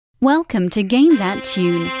Welcome to Game That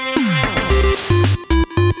Tune.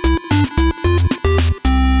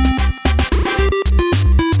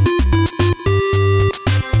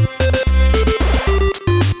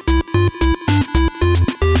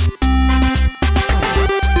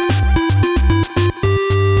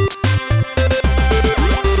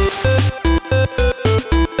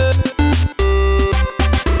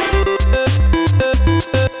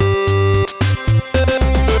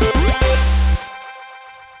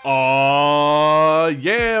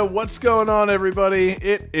 What's going on, everybody?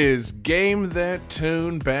 It is Game That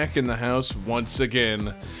Tune back in the house once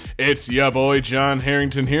again. It's ya boy John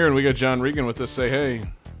Harrington here, and we got John Regan with us. Say hey.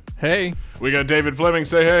 Hey. We got David Fleming.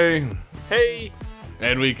 Say hey. Hey.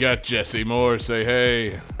 And we got Jesse Moore. Say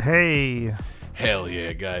hey. Hey. Hell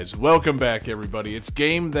yeah, guys. Welcome back, everybody. It's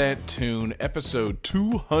Game That Tune, episode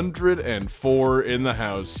 204 in the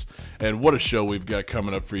house. And what a show we've got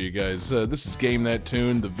coming up for you guys. This is Game That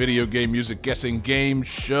Tune, the video game music guessing game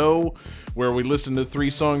show, where we listen to 3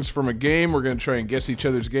 songs from a game. We're going to try and guess each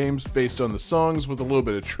other's games based on the songs with a little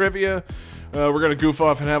bit of trivia. We're going to goof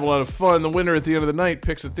off and have a lot of fun. The winner at the end of the night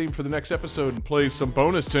picks a theme for the next episode and plays some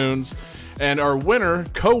bonus tunes. And our winner,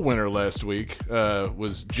 co-winner last week,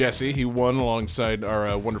 was Jesse. He won alongside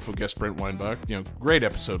our wonderful guest Brent Weinbach. Great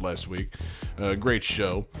episode last week. Great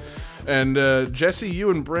show. And Jesse, you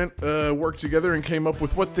and Brent worked together and came up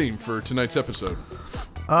with what theme for tonight's episode?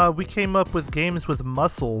 We came up with games with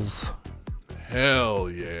muscles. Hell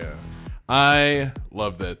yeah. I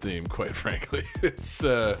love that theme, quite frankly.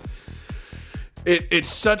 It's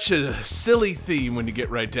such a silly theme when you get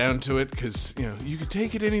right down to it, because you could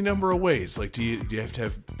take it any number of ways. Like, do you have to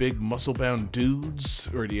have big muscle-bound dudes,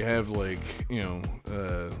 or do you have like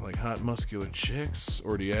hot muscular chicks,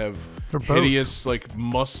 or do you have hideous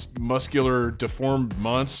muscular deformed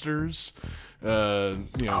monsters?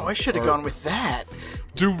 I should have gone with that.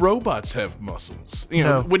 Do robots have muscles?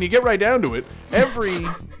 No. When you get right down to it, every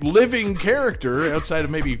living character outside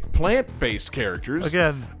of maybe plant-based characters,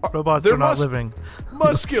 again, robots are not living.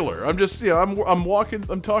 Muscular. I'm just, I'm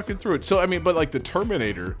talking through it. So I mean, but like the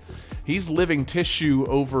Terminator, he's living tissue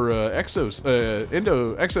over endoskeleton.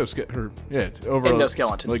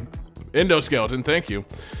 Endoskeleton. Thank you.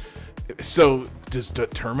 So does the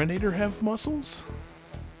Terminator have muscles?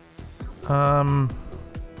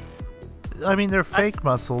 I mean, they're fake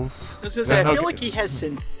muscles. I feel like he has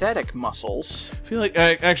synthetic muscles. I feel like,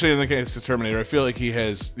 actually, in the case of Terminator, I feel like he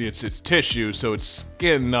has, it's tissue, so it's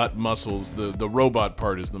skin, not muscles. The robot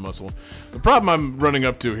part is the muscle. The problem I'm running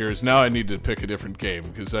up to here is now I need to pick a different game,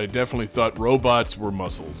 because I definitely thought robots were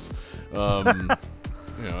muscles.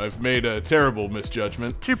 I've made a terrible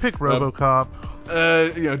misjudgment. Did you pick RoboCop?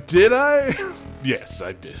 Did I? Yes,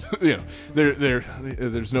 I did.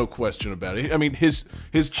 There's no question about it. I mean, his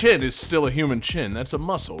chin is still a human chin. That's a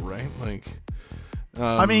muscle, right? Like,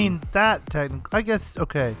 I mean, that technically, I guess.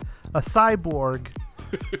 Okay, a cyborg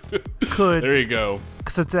could. There you go.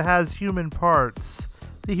 Since it has human parts,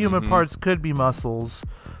 the human parts could be muscles.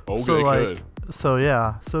 Oh, so, they could. could. So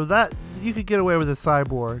yeah, so that you could get away with a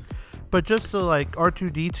cyborg, but just to like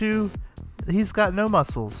R2-D2, he's got no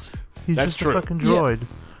muscles. He's That's just true. a fucking droid. Yeah.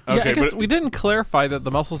 Okay, I guess we didn't clarify that the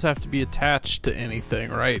muscles have to be attached to anything,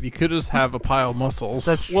 right? You could just have a pile of muscles.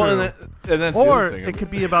 That's true. Well, and that's the or other thing. it could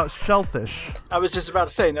be about shellfish. I was just about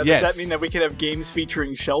to say, now, Yes. does that mean that we could have games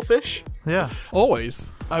featuring shellfish? Yeah.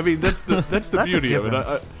 Always. I mean, that's the beauty of it.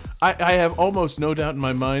 I have almost no doubt in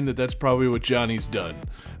my mind that that's probably what Johnny's done.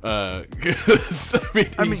 'Cause,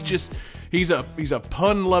 he's a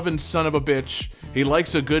pun-loving son of a bitch. He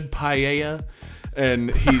likes a good paella.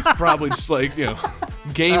 And he's probably just like,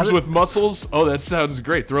 games with muscles. Oh, that sounds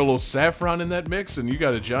great. Throw a little saffron in that mix, and you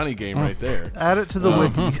got a Johnny game right there. Add it to the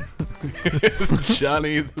wiki.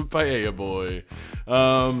 Johnny the Paella boy.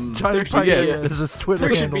 Johnny Paella is his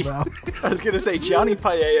Twitter handle now. I was going to say, Johnny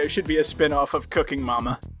Paella should be a spin-off of Cooking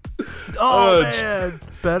Mama. Oh, man.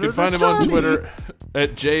 Better You can find than him on Johnny. Twitter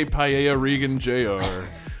at JPaellaReganJR.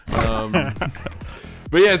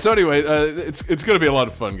 But yeah, so anyway, it's going to be a lot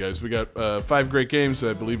of fun, guys. We got 5 great games.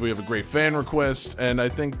 I believe we have a great fan request, and I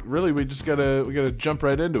think really we gotta jump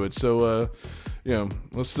right into it. So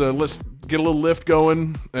let's get a little lift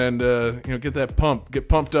going and get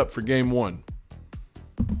pumped up for game 1.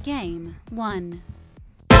 Game 1.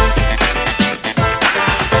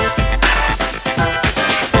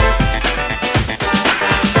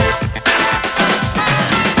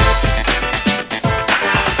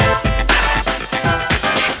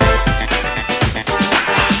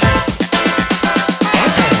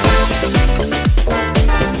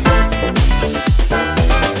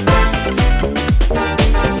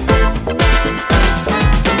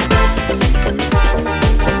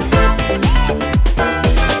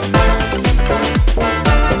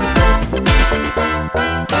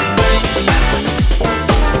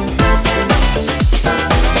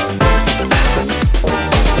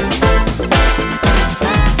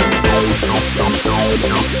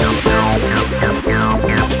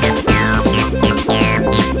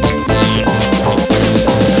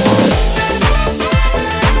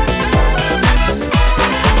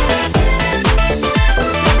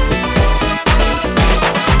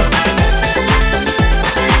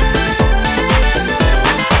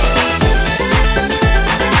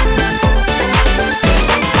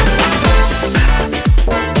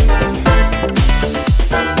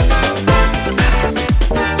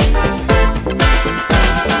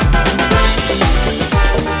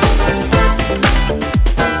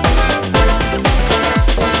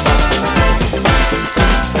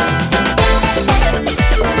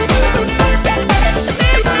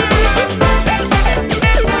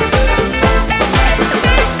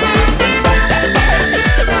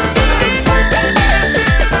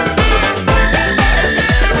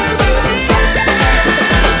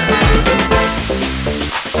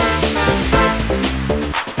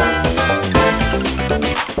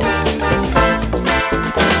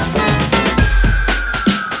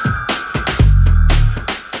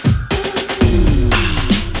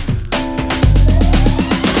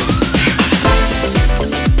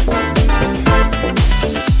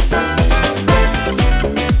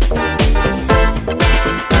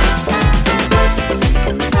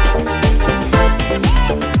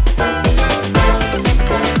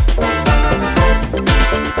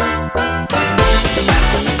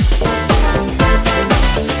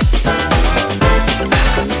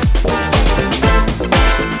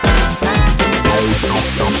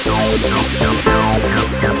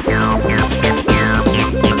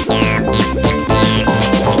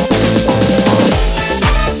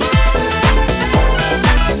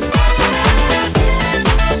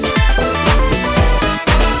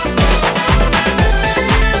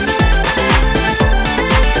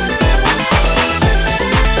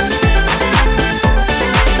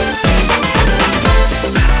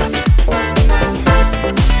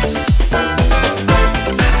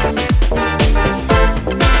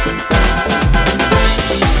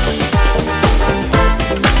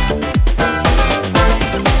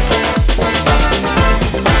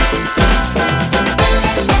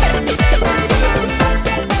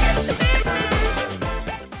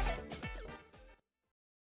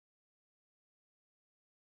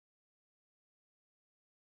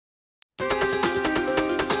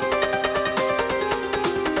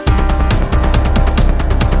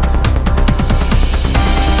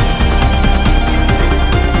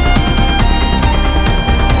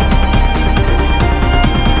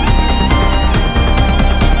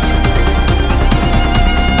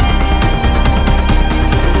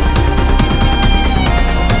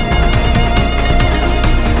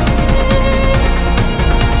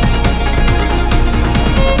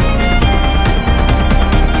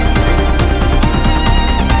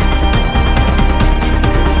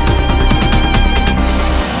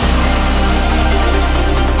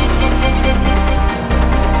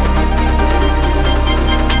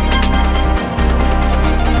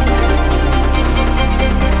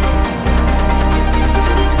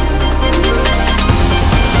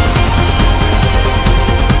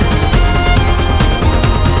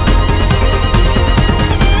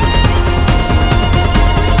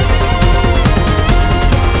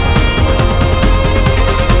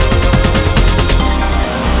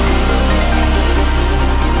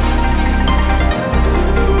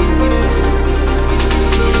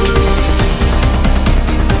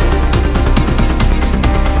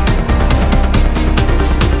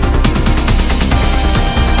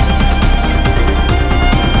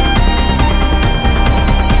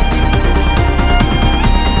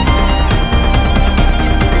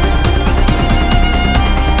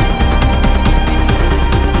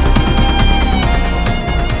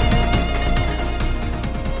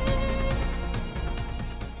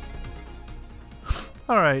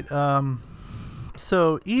 Alright,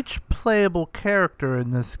 so each playable character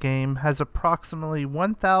in this game has approximately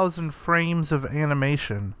 1,000 frames of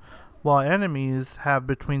animation, while enemies have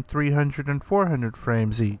between 300 and 400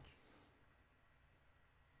 frames each.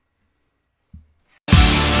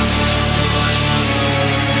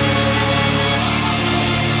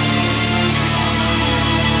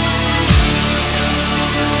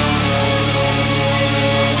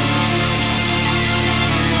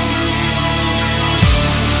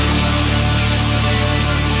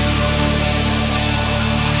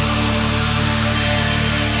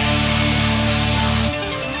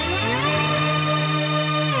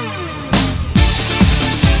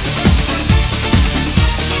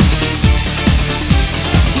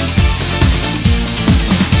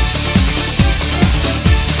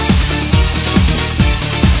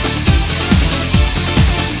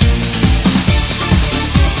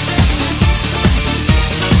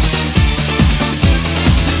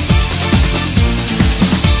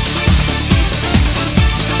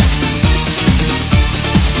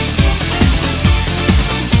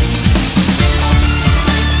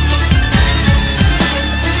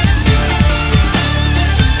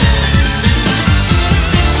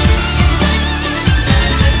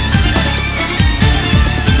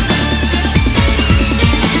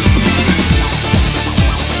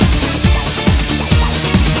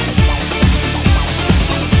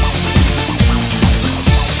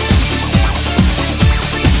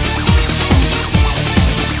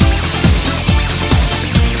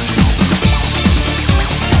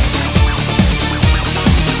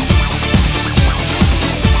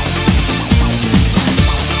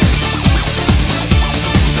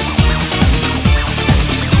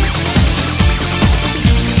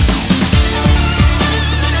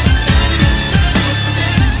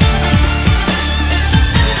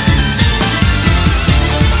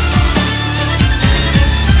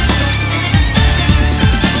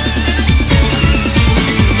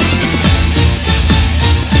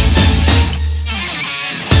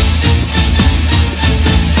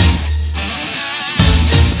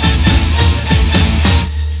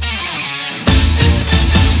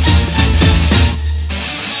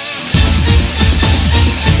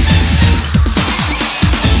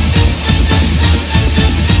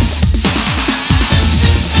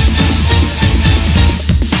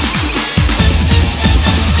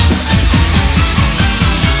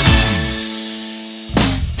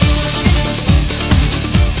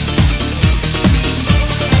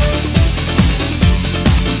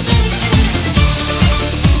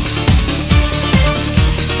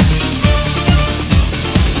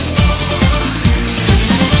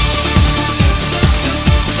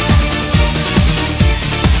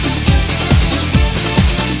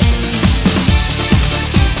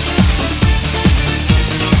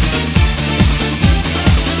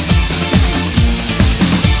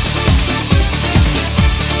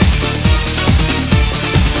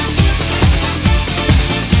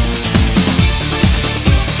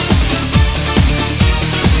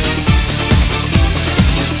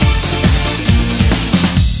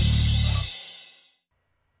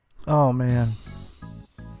 Oh man,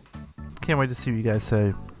 can't wait to see what you guys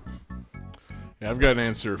say. Yeah, I've got an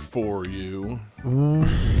answer for you. Ooh.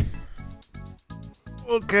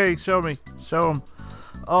 Okay, show me. Show them.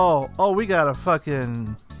 Oh, we got a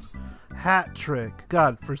fucking hat trick.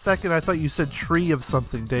 God, for a second I thought you said tree of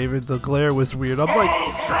something, David. The glare was weird. I'm like,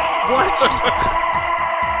 what?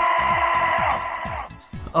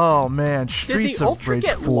 Oh man, Did Streets the of Ultra Rage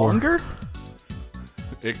get 4. longer?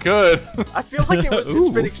 It could. I feel like it's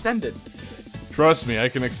been extended. Trust me, I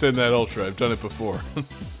can extend that Ultra. I've done it before.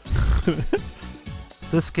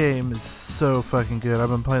 This game is so fucking good. I've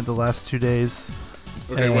been playing it the last 2 days.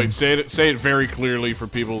 Okay, And wait. Say it very clearly for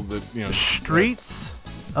people that Streets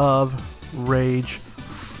of Rage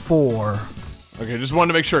 4. Okay, just wanted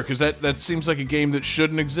to make sure because that seems like a game that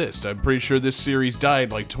shouldn't exist. I'm pretty sure this series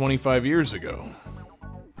died like 25 years ago.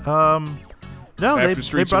 No, After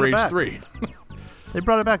Streets of brought it Rage back. 3. They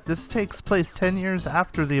brought it back. This takes place 10 years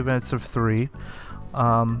after the events of 3.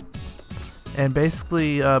 And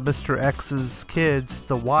basically, Mr. X's kids,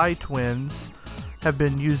 the Y twins, have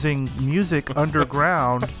been using music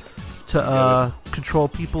underground to control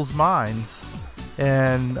people's minds.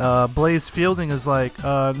 And Blaze Fielding is like,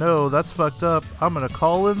 no, that's fucked up. I'm going to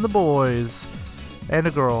call in the boys. And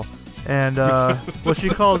a girl. And what she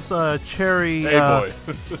calls Cherry... Hey, boy.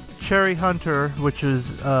 Cherry Hunter, which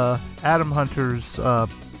is Adam Hunter's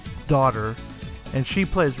daughter, and she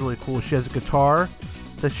plays really cool. She has a guitar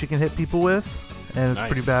that she can hit people with, and it's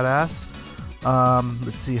Nice. pretty badass.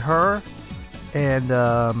 Let's see, her and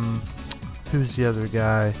who's the other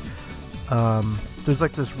guy? there's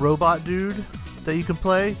like this robot dude that you can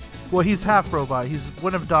play. Well, he's half robot. He's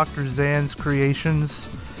one of Dr. Zan's creations.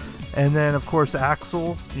 And then, of course,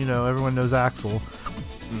 Axel. You know, everyone knows Axel.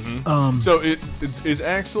 So is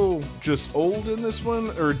Axel just old in this one,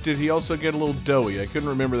 or did he also get a little doughy? I couldn't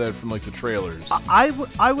remember that from like the trailers.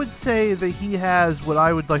 I would say that he has what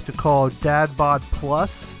I would like to call Dad Bod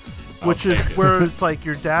Plus, which is where it's like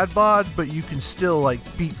your dad bod, but you can still like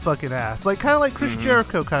beat fucking ass, like kind of like Chris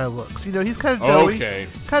Jericho kind of looks. You know, he's kind of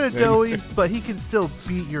doughy, but he can still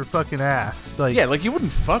beat your fucking ass. Like, yeah, like you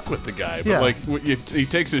wouldn't fuck with the guy, but like he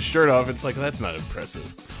takes his shirt off, it's like that's not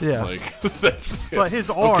impressive. Yeah, like that's. But his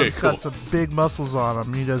arms got some big muscles on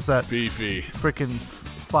him. He does that beefy freaking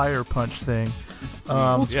fire punch thing.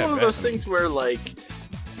 Well, it's one of those things where like,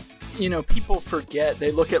 you know, people forget,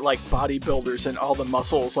 they look at like bodybuilders and all the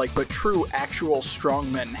muscles, like, but true actual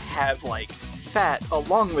strongmen have like fat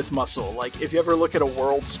along with muscle. Like, if you ever look at a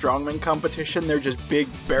world strongman competition, they're just big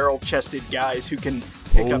barrel-chested guys who can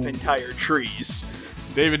pick up entire trees.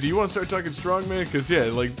 David, do you want to start talking strongman? Because yeah,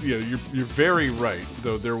 like, you know, you're very right.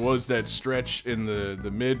 Though there was that stretch in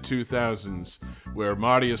the mid 2000s where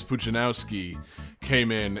Mariusz Puchanowski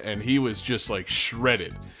came in and he was just like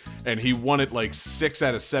shredded. And he won it like 6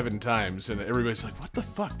 out of 7 times, and everybody's like, what the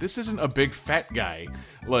fuck? This isn't a big fat guy.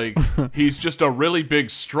 Like, he's just a really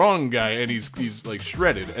big strong guy, and he's like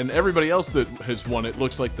shredded. And everybody else that has won it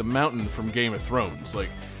looks like the Mountain from Game of Thrones. Like,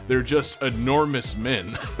 they're just enormous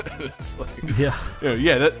men. It's like, yeah, you know,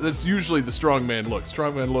 yeah, that's usually the strongman look.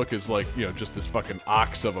 Strongman look is like, you know, just this fucking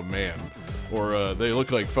ox of a man. Or they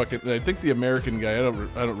look like fucking. I think the American guy. I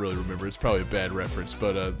don't really remember. It's probably a bad reference,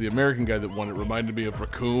 but the American guy that won it reminded me of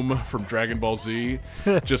Raccoon from Dragon Ball Z.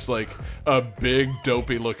 Just like a big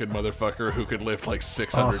dopey looking motherfucker who could lift like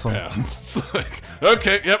 600 pounds. It's like,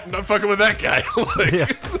 okay, yep, not fucking with that guy. Like,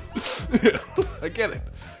 yeah, I get it.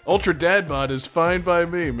 Ultra Dad Bod is fine by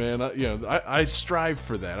me, man. I strive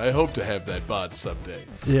for that. I hope to have that bod someday.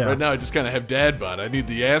 Yeah. Right now, I just kind of have Dad Bod. I need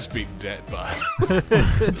the ass beating Dad Bod.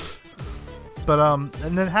 But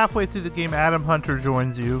and then halfway through the game, Adam Hunter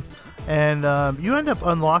joins you, and you end up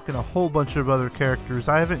unlocking a whole bunch of other characters.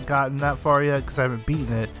 I haven't gotten that far yet because I haven't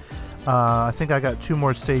beaten it. I think I got 2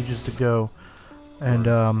 more stages to go,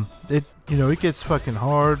 and it gets fucking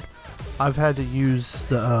hard. I've had to use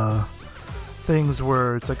the things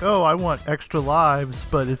where it's like, oh, I want extra lives,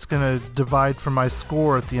 but it's gonna divide from my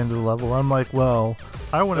score at the end of the level. I'm like, well,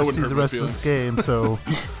 I want to see the rest of this game, so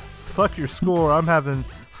fuck your score. I'm having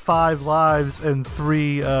 5 lives and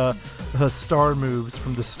 3 star moves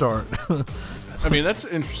from the start. I mean, that's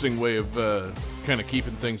an interesting way of kind of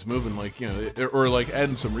keeping things moving, like, you know, or like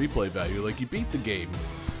adding some replay value. Like, you beat the game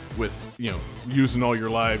with, you know, using all your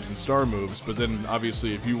lives and star moves, but then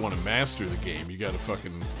obviously if you want to master the game, you got to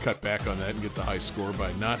fucking cut back on that and get the high score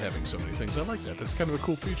by not having so many things. I like that. That's kind of a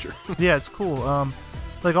cool feature. Yeah, it's cool.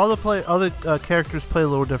 Like all the characters play a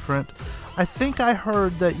little different. I think I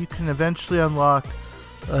heard that you can eventually unlock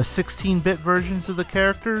 16-bit versions of the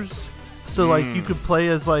characters, so like you could play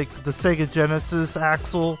as like the Sega Genesis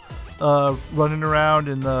Axel running around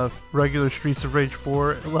in the regular Streets of Rage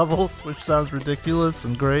 4 levels, which sounds ridiculous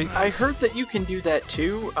and great. I heard that you can do that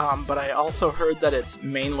too, but I also heard that it's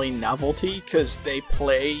mainly novelty because they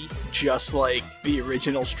play just like the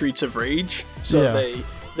original Streets of Rage, so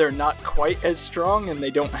they're not quite as strong and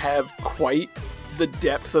they don't have quite the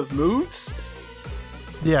depth of moves.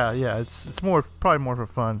 Yeah, it's probably more for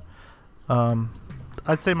fun.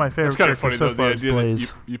 I'd say my favorite. It's kind of funny so though, the idea Blaze.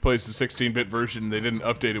 that you play the 16-bit version, they didn't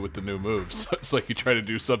update it with the new moves. It's like you try to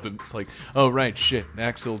do something. It's like, oh right, shit,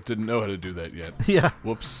 Axel didn't know how to do that yet. Yeah.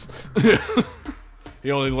 Whoops.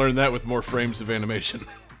 He only learned that with more frames of animation.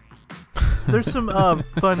 There's some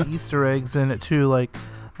fun Easter eggs in it too. Like,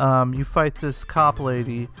 you fight this cop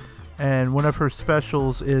lady, and one of her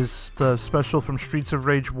specials is the special from Streets of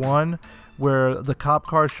Rage 1, where the cop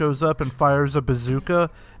car shows up and fires a bazooka,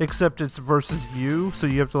 except it's versus you, so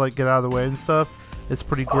you have to like get out of the way and stuff. It's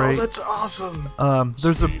pretty great. Oh, that's awesome.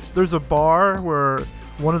 There's a bar where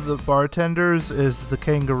one of the bartenders is the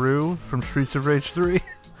kangaroo from Streets of Rage 3.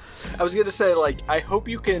 I was gonna say, like, I hope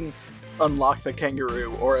you can unlock the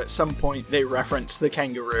kangaroo, or at some point they reference the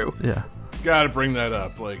kangaroo. Yeah. Gotta bring that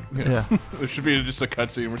up. Like, you know, yeah. There should be just a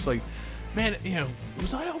cutscene where it's like, man, you know,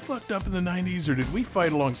 was I all fucked up in the 90s, or did we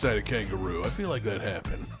fight alongside a kangaroo? I feel like that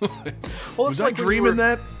happened. Well, was it's I like dreaming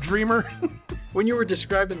that, dreamer? When you were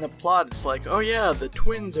describing the plot, it's like, oh yeah, the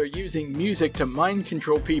twins are using music to mind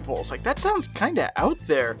control people. It's like, that sounds kinda out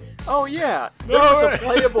there. Oh yeah, there's a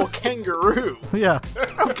playable kangaroo. Yeah.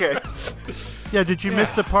 Okay. Yeah, did you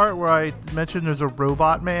miss the part where I mentioned there's a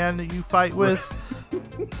robot man that you fight with?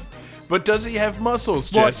 But does he have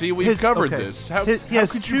muscles, Well, Jesse? We've covered okay. this. How, he how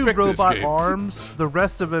has could you two pick this robot game? arms. The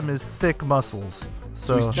rest of him is thick muscles.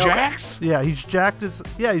 So he's Jax? Yeah, he's jacked.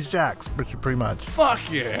 He's Jax, pretty much.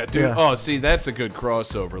 Fuck yeah, dude! Yeah. Oh, see, that's a good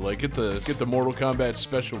crossover. Like, get the Mortal Kombat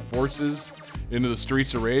Special Forces into the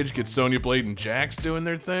Streets of Rage. Get Sonya Blade and Jax doing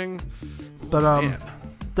their thing. But Man.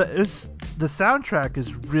 the soundtrack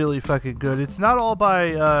is really fucking good. It's not all by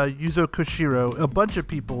Yuzo Koshiro. A bunch of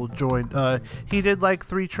people joined. He did like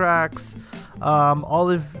 3 tracks.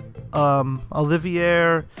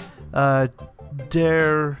 Olivier,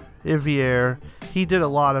 Ivier. He did a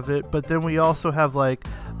lot of it. But then we also have like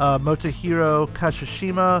Motohiro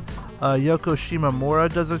Kashishima, Yoko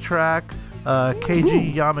Shimamura does a track.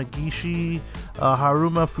 Keiji Yamagishi,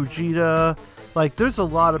 Haruma Fujita. Like, there's a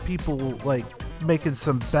lot of people like making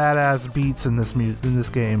some badass beats in this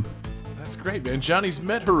game. That's great, man. Johnny's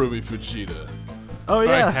met Harumi Fujita. Oh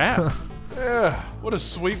yeah, I have. Yeah, what a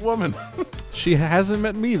sweet woman. She hasn't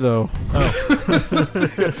met me though.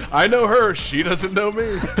 I know her. She doesn't know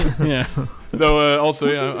me. Yeah. Though,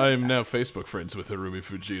 also, yeah, I am now Facebook friends with Harumi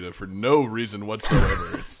Fujita for no reason whatsoever.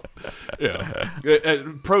 It's,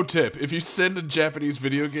 pro tip: if you send a Japanese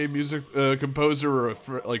video game music composer or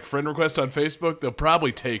a friend request on Facebook, they'll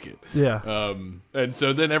probably take it. yeah. And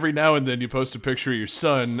so then every now and then you post a picture of your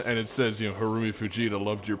son, and it says, Harumi Fujita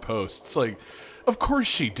loved your post. It's like, of course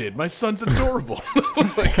she did. My son's adorable.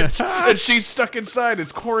 And she's stuck inside.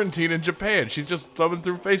 It's quarantine in Japan. She's just thumbing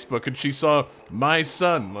through Facebook, and she saw my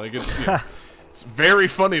son. Like, it's it's very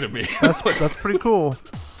funny to me. That's pretty cool.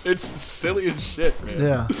 It's silly as shit, man.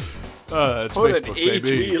 Yeah. It's What Facebook, an age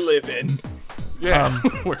baby. we live in. Yeah,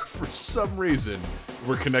 where for some reason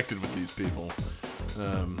we're connected with these people,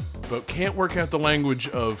 but can't work out the language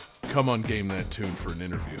of "come on, game that tune" for an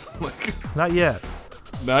interview. Like, Not yet.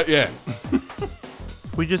 not yet.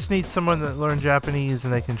 We just need someone that learned Japanese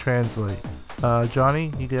and they can translate.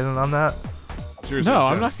 Johnny, you getting on that? Seriously, No,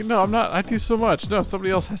 I'm not. No, I'm not. I do so much. No,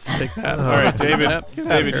 somebody else has to take that. All right, David. Get out of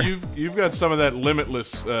David, here. you've got some of that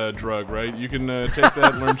limitless drug, right? You can take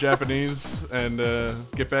that, learn Japanese, and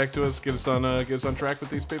get back to us. Get us on track with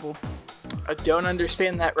these people. I don't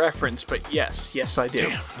understand that reference, but yes, I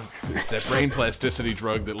do. It's that brain plasticity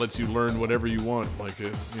drug that lets you learn whatever you want. Like,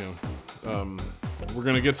 we're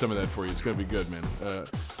gonna get some of that for you. It's gonna be good, man. I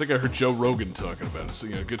think I heard Joe Rogan talking about it. So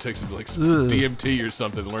go take some some DMT or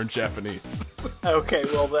something to learn Japanese. Okay,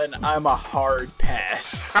 well then I'm a hard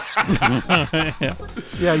pass.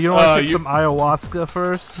 Yeah, you don't want to take some ayahuasca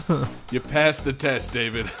first? You passed the test,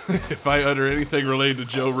 David. If I utter anything related to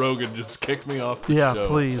Joe Rogan, just kick me off the Yeah, show.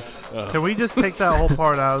 please. Can we just take that whole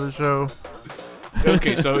part out of the show?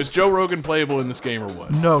 Okay, so is Joe Rogan playable in this game or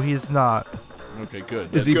what? No, he's not. Okay,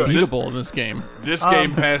 good. Is he That's good. beatable in this game? This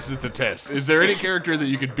game passes the test. Is there any character that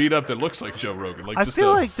you could beat up that looks like Joe Rogan? Like I just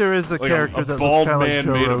feel like there is a like character a that bald looks kind man of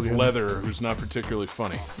like made Joe of Rogan. leather who's not particularly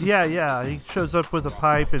funny. Yeah, he shows up with a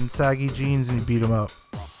pipe and saggy jeans and you beat him up.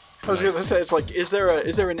 I was gonna say, it's like, is there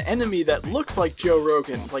an enemy that looks like Joe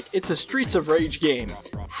Rogan? Like, it's a Streets of Rage game.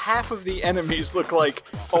 Half of the enemies look like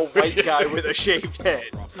a white guy with a shaved head.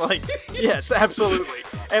 Like, yes, absolutely.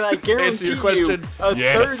 And I guarantee your you, question, a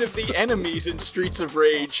yes. third of the enemies in Streets of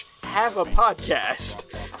Rage have a podcast.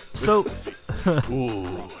 So,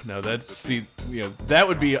 Ooh, now that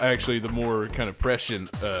would be actually the more kind of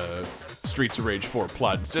prescient Streets of Rage 4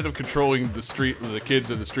 plot. Instead of controlling the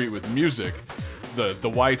kids in the street with music, the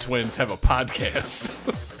Y twins have a podcast.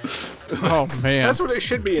 Oh man, That's what it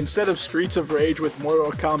should be. Instead of Streets of Rage with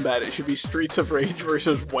Mortal Kombat, it should be Streets of Rage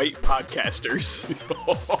versus white podcasters.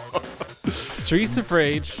 Streets of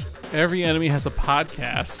Rage. Every enemy has a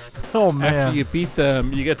podcast. oh man. After you beat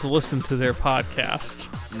them, you get to listen to their podcast.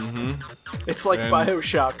 It's like And-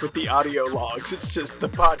 Bioshock with the audio logs. It's just the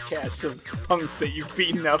podcasts of punks that you've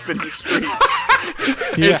beaten up in the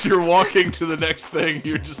streets. As you're walking to the next thing,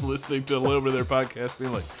 you're just listening to a little bit of their podcast,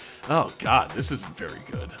 being like, "Oh God, this isn't very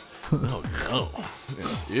good." Oh no,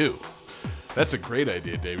 ew. That's a great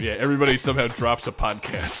idea, Dave. Yeah, everybody somehow drops a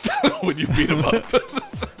podcast when you beat them up.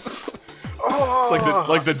 It's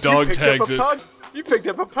like the dog tags it. You picked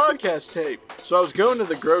up a podcast tape. So I was going to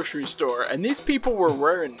the grocery store, and these people were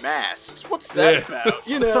wearing masks. What's that Yeah. about?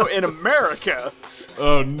 You know, in America.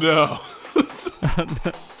 Oh no.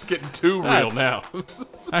 Getting too real now.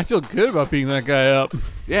 I feel good about beating that guy up.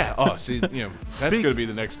 Yeah. Oh, see, that's going to be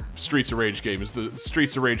the next Streets of Rage game. Is the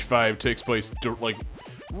Streets of Rage 5 takes place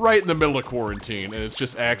right in the middle of quarantine, and it's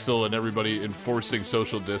just Axel and everybody enforcing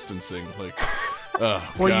social distancing. Like, oh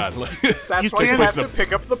God. That's You why you can't- have to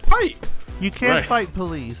pick up the pipe. You can't Right. fight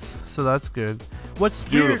police, so that's good. What's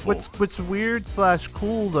Beautiful. weird? What's weird /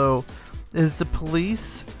 cool though, is the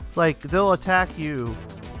police. Like, they'll attack you,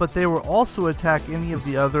 but they will also attack any of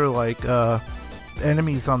the other like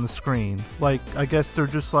enemies on the screen. Like, I guess they're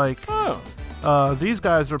just like, these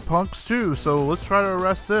guys are punks too, so let's try to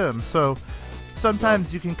arrest them. So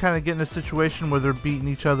sometimes you can kind of get in a situation where they're beating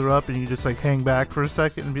each other up, and you just like hang back for a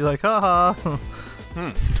second and be like, haha.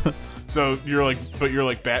 So you're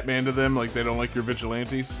like Batman to them, like they don't like your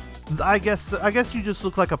vigilantes? I guess you just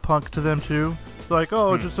look like a punk to them too. Like,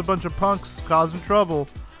 oh, just a bunch of punks causing trouble.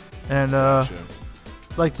 And Gotcha.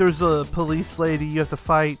 like there's a police lady you have to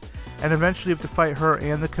fight, and eventually you have to fight her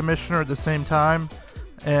and the commissioner at the same time.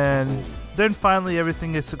 And then finally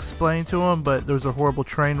everything is explained to them, but there's a horrible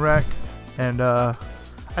train wreck. And I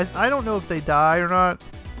don't know if they die or not.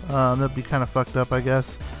 That'd be kind of fucked up, I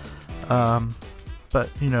guess. But,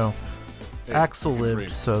 you know, Hey, Axel good lived,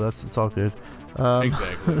 dream. so it's all good.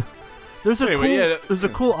 Exactly. There's Anyway, a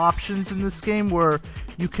cool options in this game where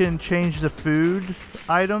you can change the food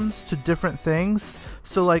items to different things.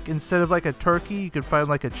 So like instead of like a turkey, you could find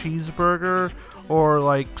like a cheeseburger or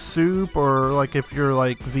like soup, or like if you're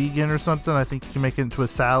like vegan or something, I think you can make it into a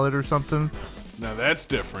salad or something. Now that's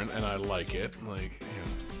different, and I like it. Like,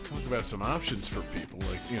 talk about some options for people.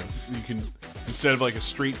 Like, you can, instead of like a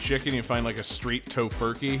street chicken, you find like a street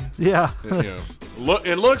tofurkey. Yeah.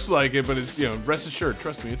 It looks like it, but it's, rest assured,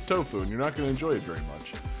 trust me, it's tofu, and you're not going to enjoy it very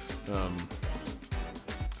much.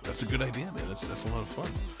 That's a good idea, man. That's a lot of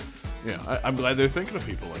fun. Yeah, I'm glad they're thinking of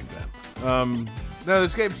people like that. No,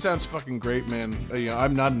 this game sounds fucking great, man.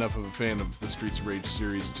 I'm not enough of a fan of the Streets of Rage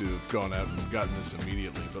series to have gone out and gotten this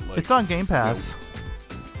immediately, but like, It's on Game Pass.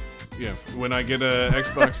 yeah, when I get a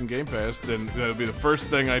Xbox and Game Pass, then that'll be the first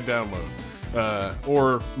thing I download.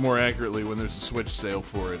 Or more accurately, when there's a Switch sale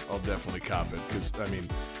for it, I'll definitely cop it. Because I mean,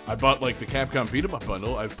 I bought like the Capcom Beat 'em Up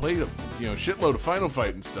bundle. I've played a shitload of Final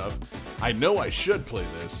Fight and stuff. I know I should play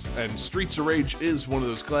this, and Streets of Rage is one of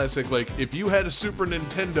those classic. Like, if you had a Super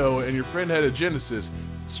Nintendo and your friend had a Genesis,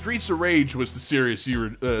 Streets of Rage was the series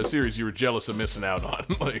you were jealous of missing out on.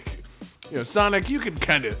 Like, Sonic, you could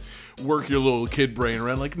kind of work your little kid brain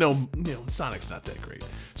around. Like, no, Sonic's not that great.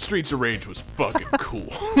 Streets of Rage was fucking cool.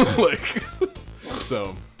 Like,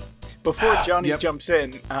 so. Before Johnny Yep. jumps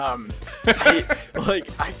in, I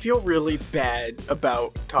feel really bad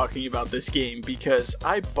about talking about this game because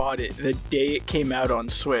I bought it the day it came out on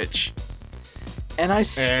Switch, and I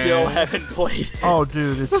still haven't played it. Oh,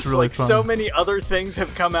 dude, it's really like fun. so many other things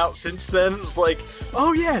have come out since then. It's like,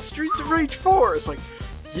 oh yeah, Streets of Rage 4. It's like,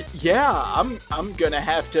 yeah, I'm gonna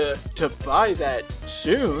have to buy that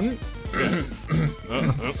soon.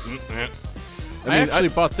 I actually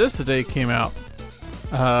bought this the day it came out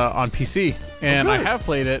on PC, and I have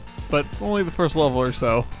played it, but only the first level or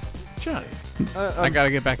so. Johnny, I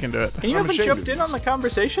gotta get back into it. And you I'm haven't ashamed jumped of in this. on the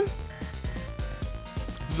conversation?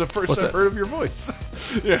 This is the first What's I've that? heard of your voice.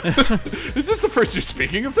 Yeah. Is this the first you're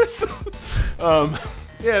speaking of this?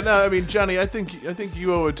 Yeah, no, I mean, Johnny, I think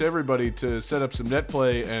you owe it to everybody to set up some net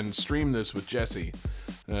play and stream this with Jesse.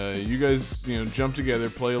 You guys, jump together,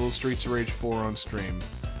 play a little Streets of Rage 4 on stream.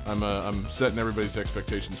 I'm setting everybody's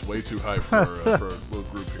expectations way too high for our little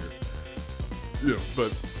group here.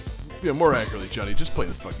 But more accurately, Johnny, just play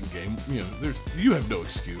the fucking game. You have no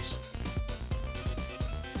excuse.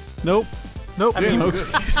 Nope. Nope. I mean, No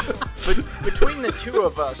but between the two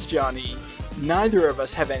of us, Johnny, neither of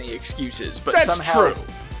us have any excuses. But That's somehow, true.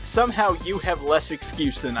 somehow you have less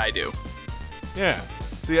excuse than I do. Yeah.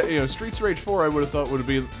 See, Streets of Rage 4, I would have thought would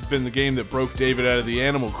have been the game that broke David out of the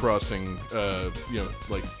Animal Crossing,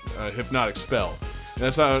 hypnotic spell. And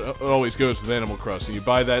that's how it always goes with Animal Crossing. You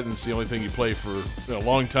buy that, and it's the only thing you play for a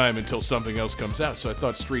long time until something else comes out. So I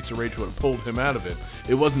thought Streets of Rage would have pulled him out of it.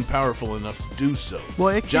 It wasn't powerful enough to do so. Well,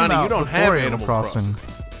 it came Johnny, out you don't before have Animal Crossing.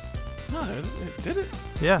 No, did it?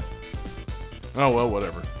 Yeah. Oh well,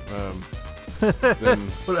 whatever. Then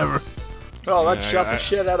Whatever. Well, that Yeah, shot the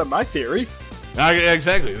shit out of my theory.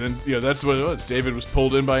 Exactly. Then that's what it was. David was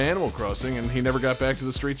pulled in by Animal Crossing, and he never got back to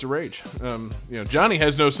the Streets of Rage. Johnny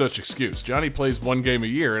has no such excuse. Johnny plays one game a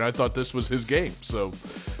year, and I thought this was his game. So,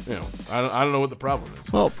 I don't know what the problem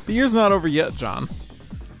is. Well, the year's not over yet, John.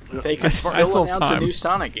 They I could still still have announce a time. new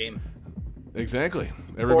Sonic game. Exactly.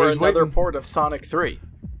 Or Everybody's another waiting. port of Sonic 3.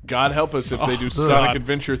 God help us if they do God. Sonic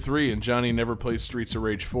Adventure 3 and Johnny never plays Streets of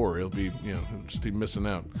Rage 4. He'll be, he'll just be missing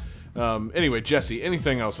out. Anyway, Jesse,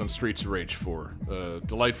 anything else on Streets of Rage 4?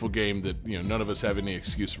 Delightful game that, none of us have any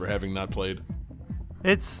excuse for having not played.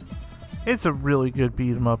 It's a really good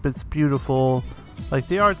beat 'em up. It's beautiful. Like,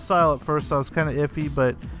 the art style at first I was kind of iffy,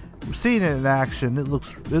 but seeing it in action, it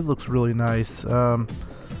looks really nice.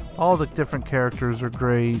 All the different characters are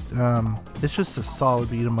great. It's just a solid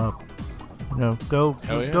beat 'em up. Hell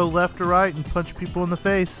yeah. Go left or right and punch people in the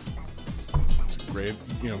face.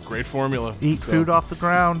 great formula. Eat food off the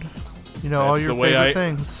ground. All your favorite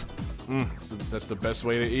things. That's the best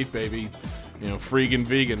way to eat, baby. Freaking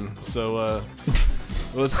vegan. So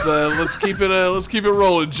let's keep it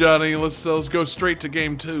rolling, Johnny. Let's go straight to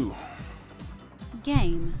game 2.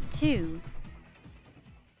 Game 2.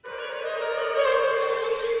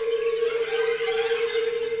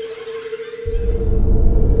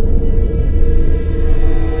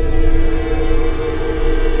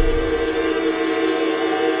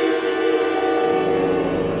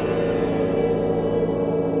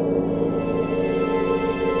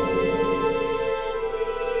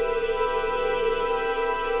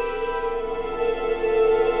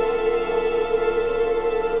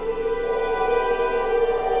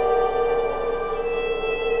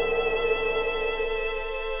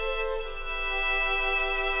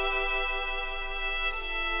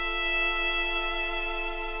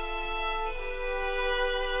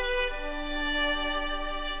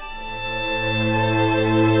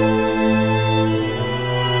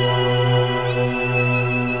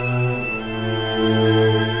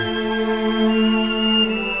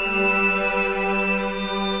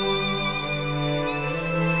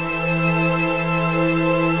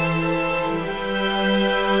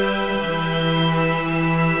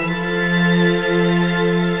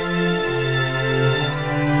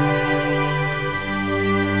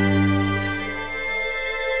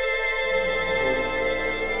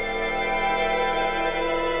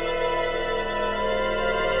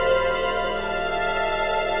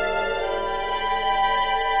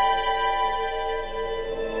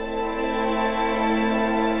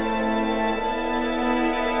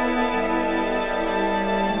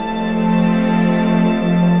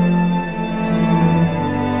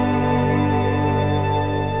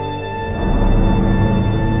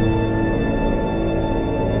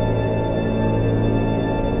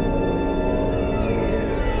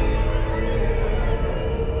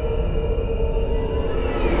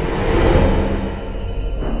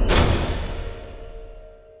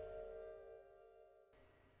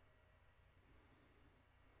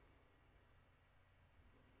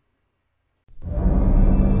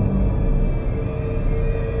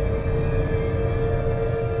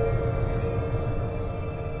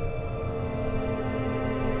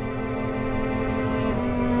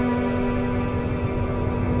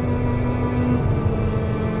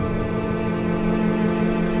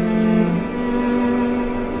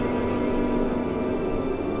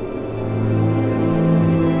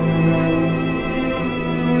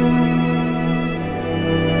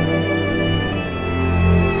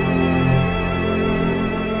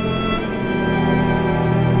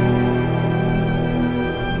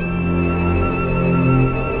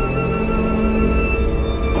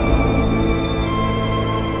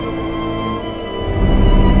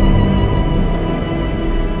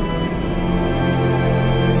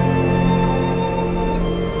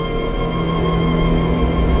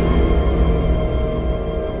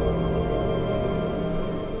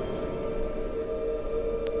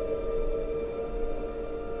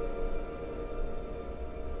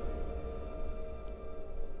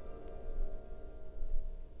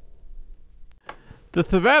 The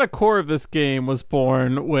thematic core of this game was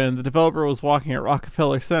born when the developer was walking at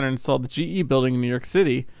Rockefeller Center and saw the GE building in New York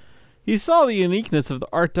City. He saw the uniqueness of the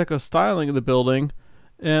Art Deco styling of the building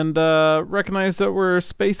and recognized that were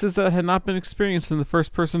spaces that had not been experienced in the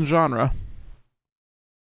first-person genre.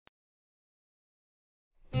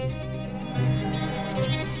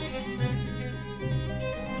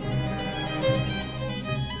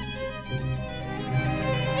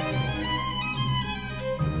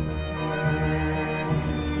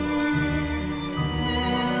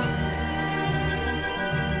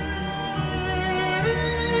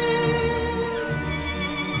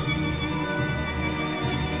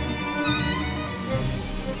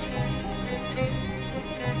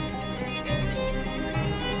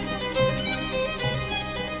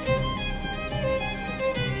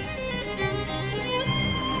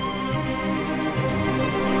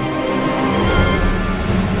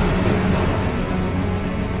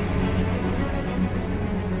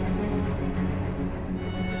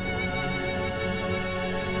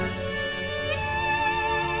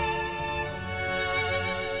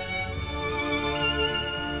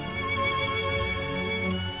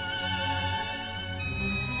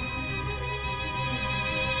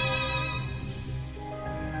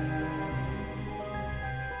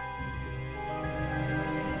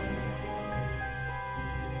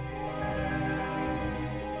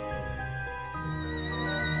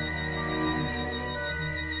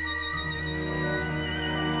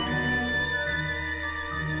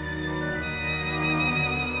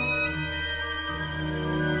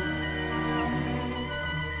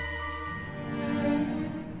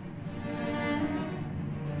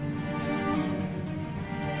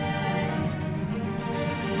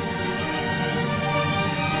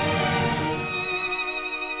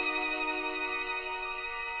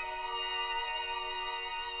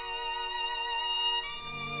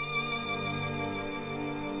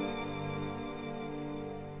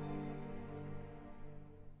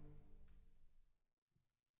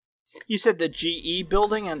 You said the GE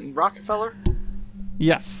building in Rockefeller?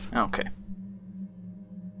 Yes. Okay.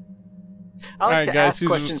 I like to ask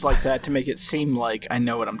questions like that to make it seem like I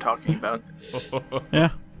know what I'm talking about. Yeah.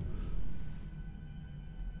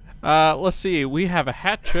 Let's see. We have a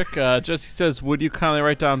hat trick. Jesse says, "Would you kindly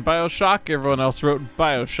write down BioShock?" Everyone else wrote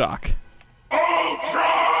BioShock.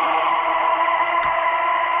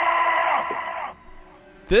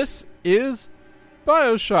 This is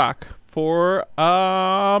BioShock for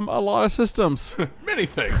a lot of systems. Many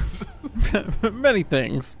things. Many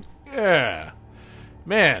things. Yeah.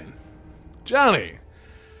 Man. Johnny.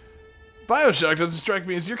 BioShock doesn't strike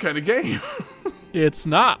me as your kind of game. It's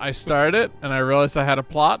not. I started it, and I realized I had a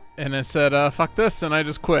plot, and I said, fuck this, and I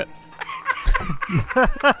just quit.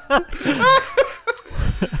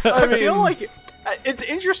 I feel like it's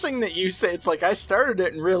interesting that you say it's like I started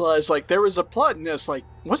it and realized like there was a plot in this. Like,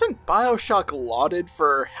 wasn't BioShock lauded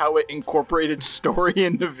for how it incorporated story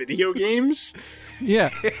into video games? Yeah.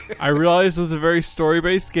 I realized it was a very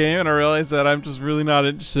story-based game, and I realized that I'm just really not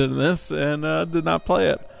interested in this, and did not play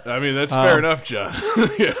it. I mean, that's fair enough, John.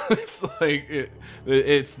 Yeah, it's like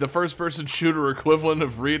it's the first-person shooter equivalent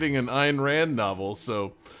of reading an Ayn Rand novel.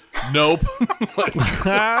 So, nope. Like,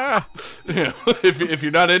 if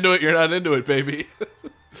you're not into it, you're not into it, baby.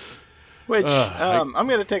 Which I'm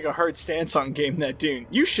going to take a hard stance on Game That Tune.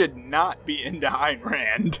 You should not be into Ayn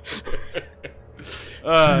Rand.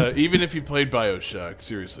 Even if you played BioShock,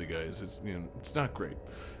 seriously, guys, it's not great.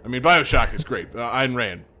 I mean, BioShock is great. Ayn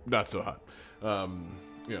Rand, not so hot.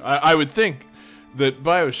 I would think that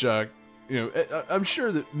BioShock, I'm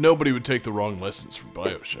sure that nobody would take the wrong lessons from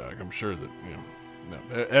BioShock. I'm sure that,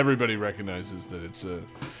 everybody recognizes that it's,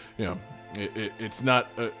 it's not,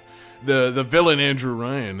 the villain Andrew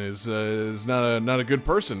Ryan is not a good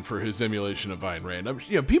person for his emulation of Ayn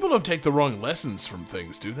Rand. People don't take the wrong lessons from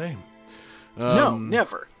things, do they? No,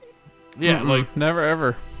 never. Yeah, like never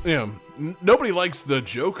ever. Nobody likes the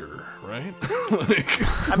Joker, right?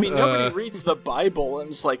 I mean, nobody reads the Bible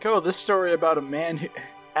and is like, oh, this story about a man who...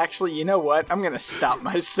 Actually, you know what? I'm going to stop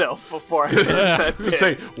myself before I finish that bit.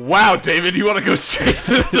 Say, wow, David, you want to go straight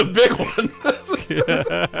to the big one?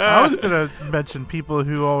 I was going to mention people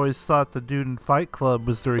who always thought the dude in Fight Club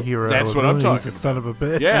was their hero. That's what I'm talking about. Son of a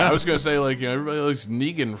bitch. Yeah, I was going to say, everybody likes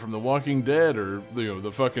Negan from The Walking Dead or,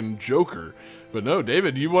 the fucking Joker. But no,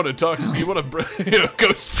 David, you want to talk, you want to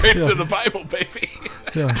go straight to the Bible, baby.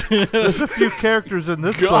 Yeah. There's a few characters in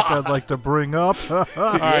this book I'd like to bring up. All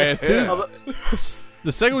right, as soon as...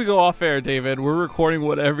 The second we go off air, David, we're recording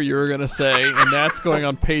whatever you were going to say, and that's going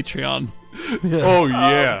on Patreon. Yeah. Oh,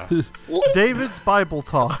 yeah. David's Bible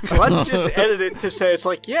Talk. Let's just edit it to say it's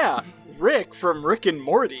like, yeah, Rick from Rick and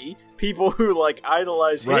Morty, people who,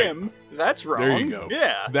 idolize him, that's wrong. There you go.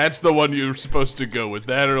 Yeah. That's the one you're supposed to go with.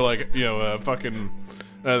 That or, fucking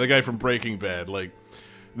the guy from Breaking Bad.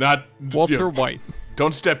 Not... Walter White.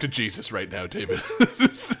 Don't step to Jesus right now, David.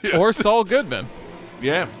 Or Saul Goodman.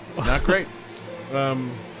 Yeah, not great.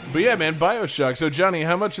 But yeah, man, BioShock. So Johnny,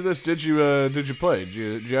 how much of this did you play?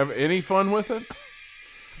 Did you have any fun with it?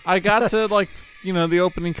 I got to the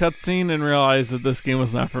opening cutscene and realized that this game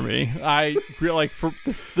was not for me. I really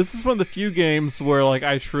this is one of the few games where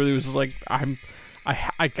I truly was just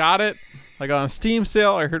I got it. I got on a Steam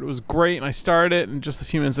sale. I heard it was great, and I started it. And just a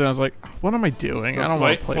few minutes in, I was like, "What am I doing? I don't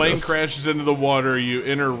want to play plane this." Plane crashes into the water. You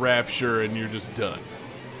enter Rapture, and you're just done.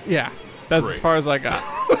 Yeah, that's as far as I got.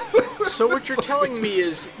 So what you're telling me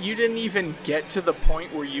is you didn't even get to the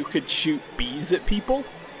point where you could shoot bees at people?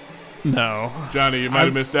 No. Johnny, you might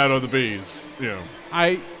have missed out on the bees. Did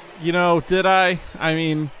I? I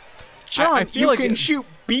mean... John, I feel you can shoot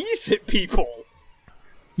bees at people!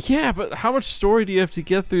 Yeah, but how much story do you have to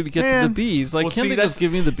get through to get to the bees? Can't they just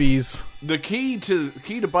give me the bees? The key to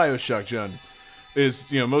BioShock, John,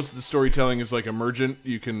 is most of the storytelling is emergent.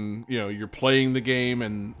 You can you're playing the game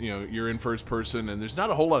and you're in first person and there's not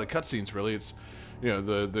a whole lot of cutscenes really. It's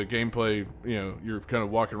the gameplay. You're kind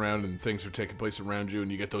of walking around and things are taking place around you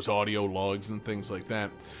and you get those audio logs and things like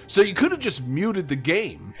that. So you could have just muted the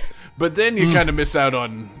game, but then you kind of miss out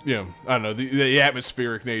on I don't know the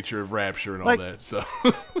atmospheric nature of Rapture and all that. So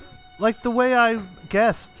the way I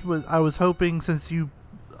guessed was I was hoping since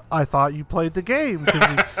I thought you played the game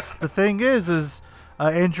because the thing is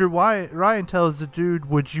Andrew Ryan tells the dude,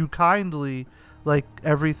 "Would you kindly,"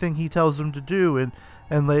 everything he tells him to do,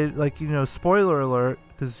 and they spoiler alert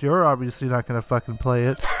because you're obviously not gonna fucking play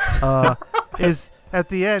it. Is at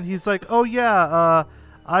the end he's like, "Oh yeah,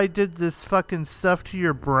 I did this fucking stuff to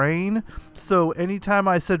your brain, so anytime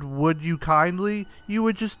I said 'would you kindly,' you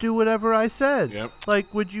would just do whatever I said.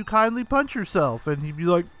 Yep. Would you kindly punch yourself?" And he'd be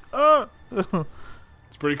like,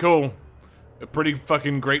 It's pretty cool. a pretty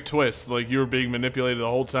fucking great twist. Like, you were being manipulated the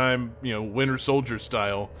whole time, Winter Soldier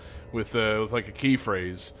style, with like a key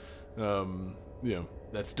phrase.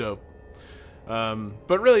 That's dope.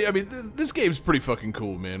 But really, I mean, this game's pretty fucking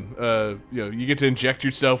cool, man. You get to inject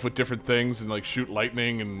yourself with different things and like shoot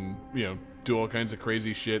lightning and do all kinds of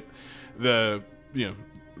crazy shit. The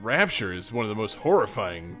Rapture is one of the most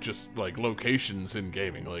horrifying just like locations in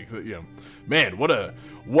gaming. Like, man, what a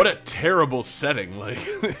terrible setting. Like,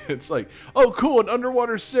 it's like, oh cool, an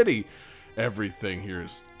underwater city. Everything here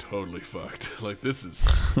is totally fucked. Like, this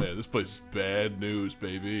place is bad news,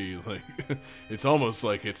 baby. Like, it's almost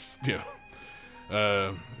like it's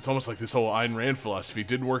almost like this whole Ayn Rand philosophy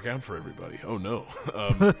didn't work out for everybody. Oh no.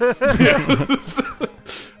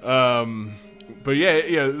 But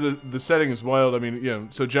the setting is wild. I mean,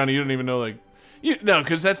 so Johnny, you don't even know, like, no,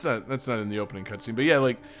 because that's not in the opening cutscene. But yeah,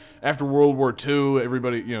 like, after World War II,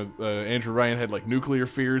 everybody, Andrew Ryan had like nuclear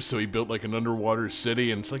fears, so he built like an underwater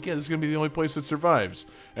city, and it's like, yeah, this is gonna be the only place that survives.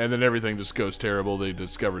 And then everything just goes terrible. They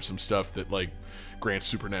discover some stuff that like grants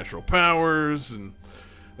supernatural powers, and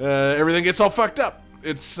everything gets all fucked up.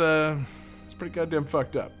 It's pretty goddamn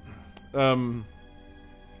fucked up.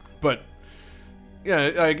 But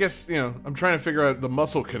yeah, I guess I'm trying to figure out the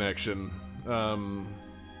muscle connection.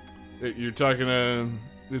 You're talking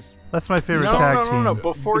That's my favorite tag team. No.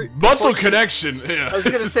 Muscle connection. Yeah. I was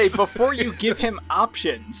gonna say, before you give him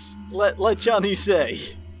options, let Johnny say.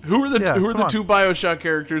 Who are the two BioShock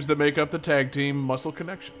characters that make up the tag team Muscle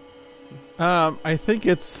Connection? I think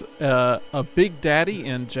it's a Big Daddy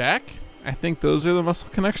and Jack. I think those are the muscle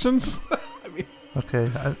connections.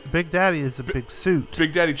 Okay, Big Daddy is a big suit.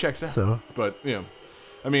 Big Daddy checks out. So. But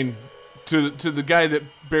I mean, to the guy that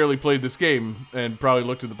barely played this game and probably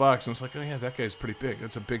looked at the box and was like, oh yeah, that guy's pretty big.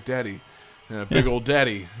 That's a Big Daddy, big old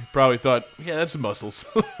daddy. He probably thought, yeah, that's some muscles.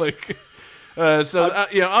 Like, I'll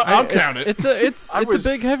count it. It's a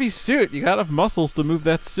big heavy suit. You got enough muscles to move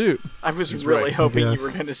that suit. I was really hoping you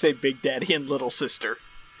were going to say Big Daddy and Little Sister.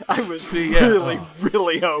 I was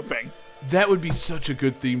really hoping. That would be such a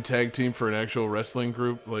good theme tag team for an actual wrestling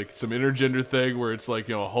group, like some intergender thing where it's like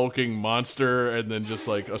a hulking monster and then just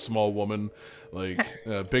like a small woman. Like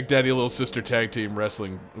Big Daddy Little Sister tag team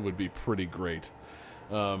wrestling would be pretty great.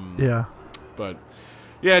 Yeah, but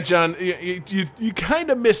yeah, John, you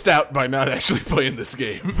kind of missed out by not actually playing this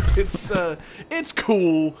game. It's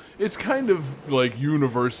cool. It's kind of like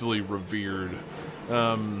universally revered,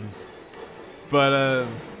 but.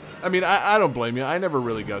 I mean, I don't blame you. I never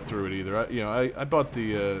really got through it either. I bought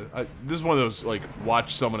the. This is one of those like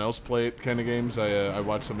watch someone else play it kind of games. I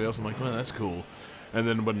watched somebody else. I'm like, well, that's cool. And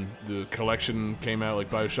then when the collection came out,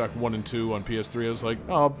 like BioShock 1 and 2 on PS3, I was like,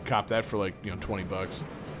 oh, I'll cop that for like $20.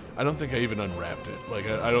 I don't think I even unwrapped it. Like,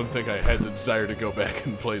 I don't think I had the desire to go back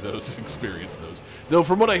and play those and experience those. Though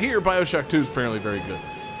from what I hear, BioShock 2 is apparently very good.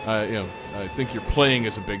 I think you're playing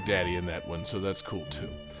as a Big Daddy in that one, so that's cool too.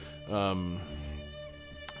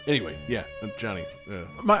 Anyway, yeah, Johnny.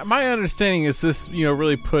 My understanding is this,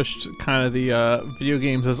 really pushed kind of the video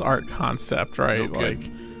games as art concept, right? Okay. Like,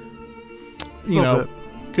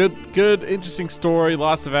 good, interesting story,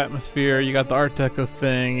 lots of atmosphere. You got the Art Deco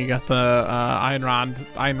thing. You got the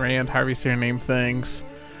Ayn Rand, however you say your name things.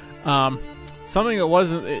 Something that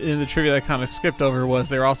wasn't in the trivia that I kind of skipped over was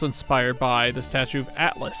they were also inspired by the statue of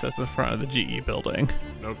Atlas that's in front of the GE building.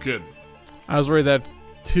 No kidding. I was worried that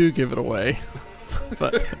to give it away.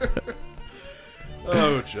 But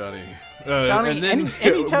oh, Johnny! Johnny, and then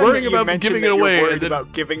anytime worrying that you about giving it away, and then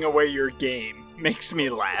about giving away your game makes me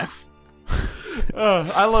laugh.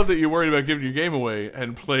 I love that you're worried about giving your game away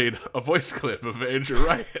and played a voice clip of Andrew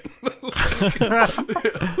Ryan.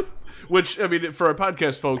 Which, I mean, for our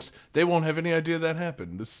podcast folks, they won't have any idea that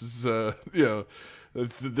happened. This is,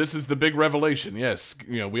 this is the big revelation. Yes,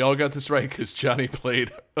 we all got this right because Johnny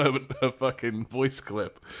played a fucking voice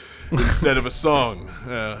clip instead of a song,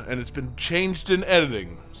 and it's been changed in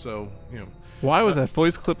editing. So, why was that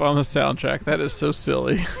voice clip on the soundtrack? That is so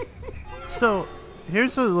silly. So,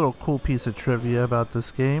 here's a little cool piece of trivia about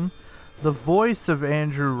this game. The voice of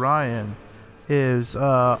Andrew Ryan is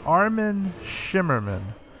Armin Shimmerman,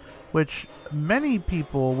 which many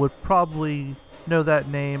people would probably know that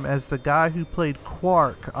name as the guy who played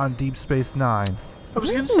Quark on Deep Space Nine. I was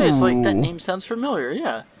going to say, it's like, that name sounds familiar,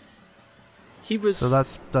 yeah. He was... So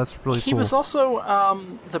that's really cool. He was also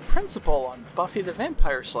the principal on Buffy the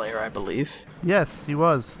Vampire Slayer, I believe. Yes, he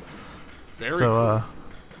was. Very cool.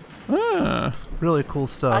 Really cool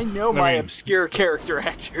stuff. I know my obscure character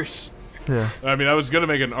actors. Yeah. I mean, I was going to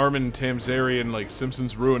make an Armin Tamzarian, like,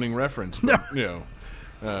 Simpsons ruining reference, but,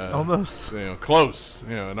 almost. Close.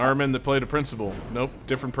 An Armin that played a principal. Nope,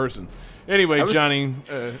 different person. Anyway, Johnny,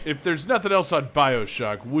 if there's nothing else on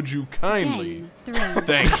BioShock, would you kindly... Game 3.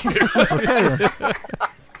 Thank you. Okay.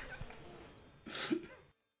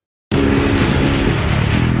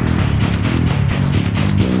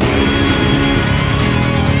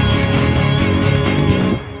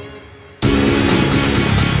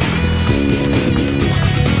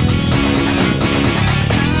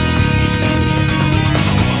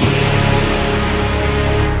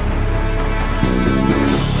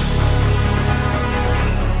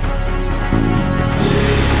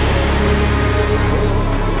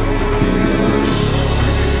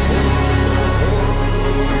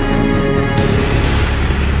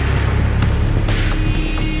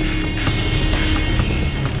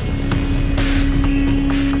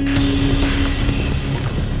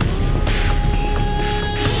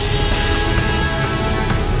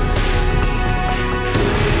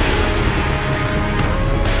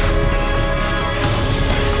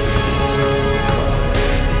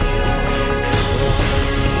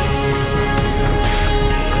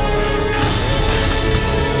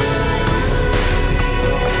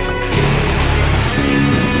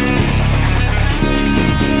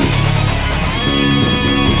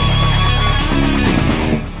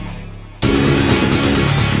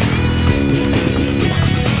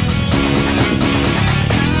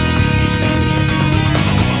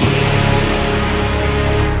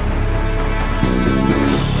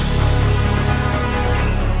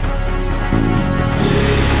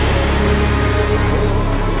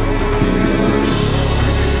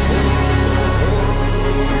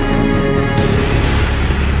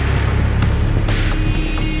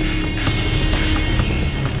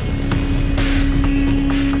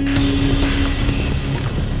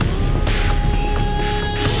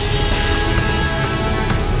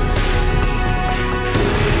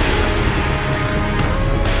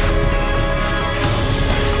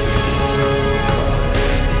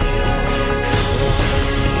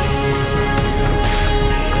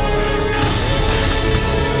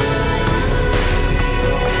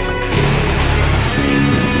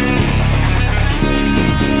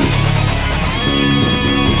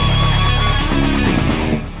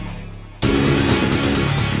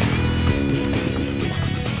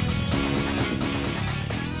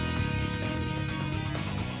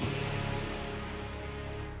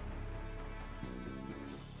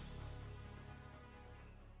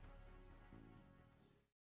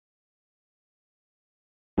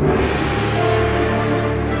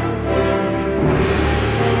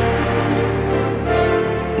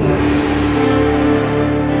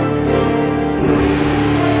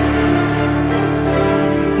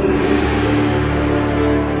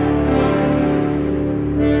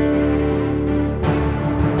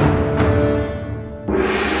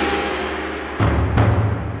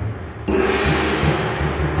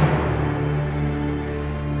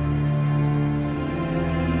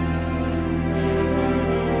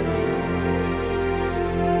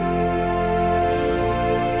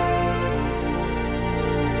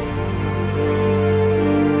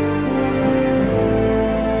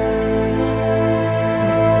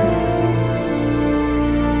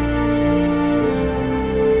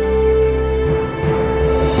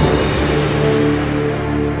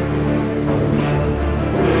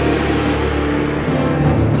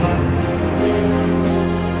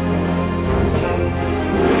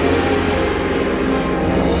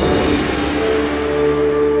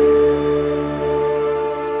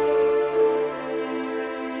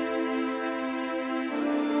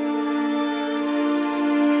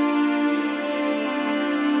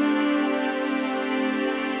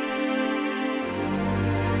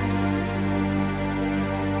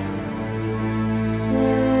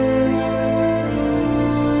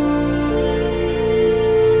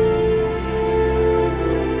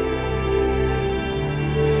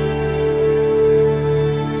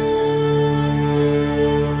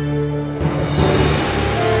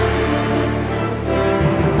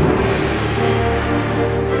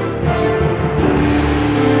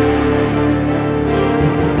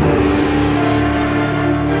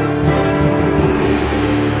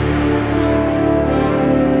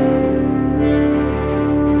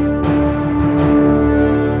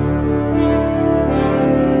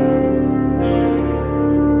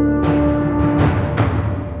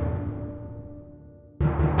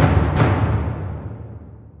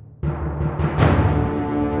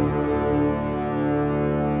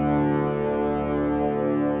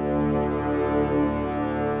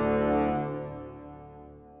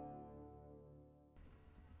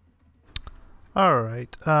 All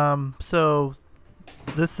right. So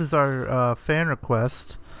this is our fan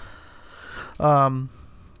request.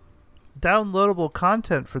 downloadable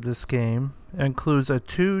content for this game includes a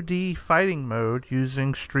 2D fighting mode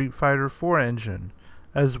using Street Fighter 4 engine,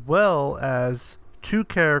 as well as 2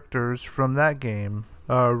 characters from that game,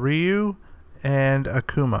 Ryu and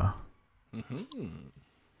Akuma. Mm-hmm.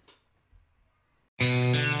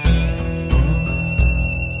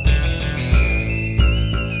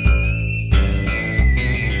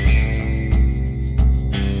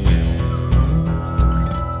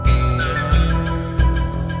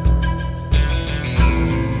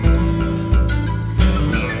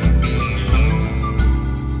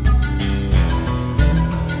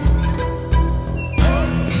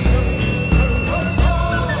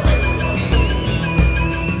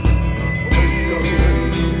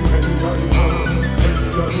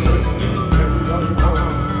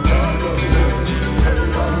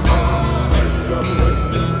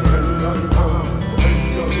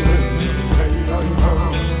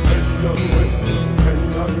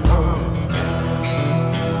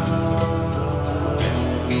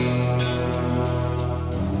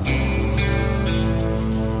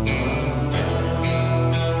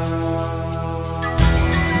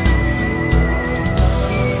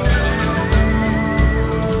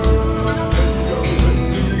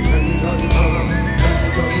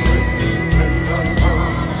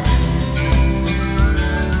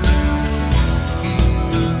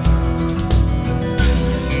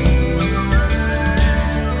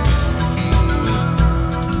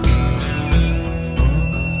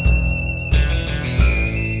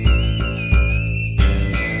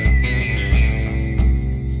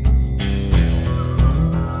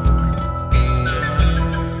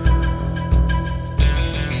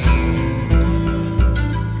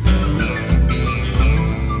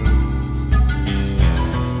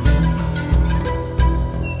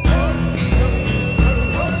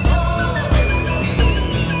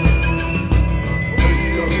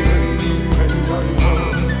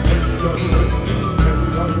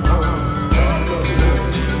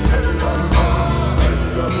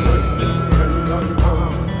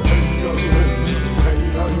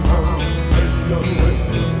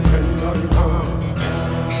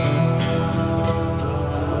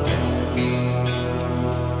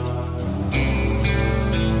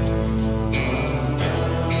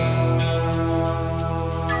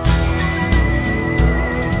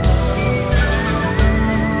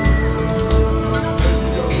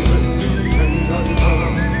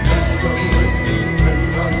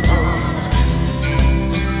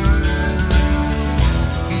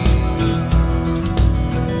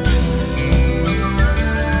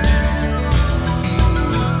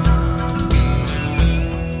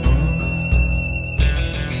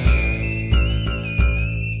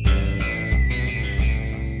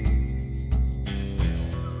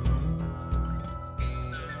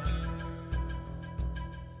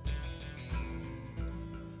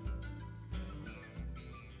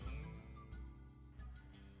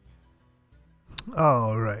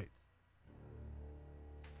 All right.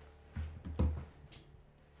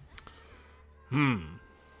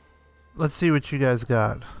 Let's see what you guys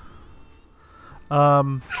got.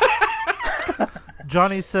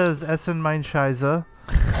 Johnny says Essen mein Scheiße.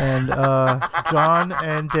 And John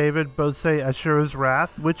and David both say Ashura's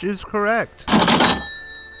Wrath, which is correct.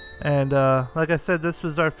 And like I said, this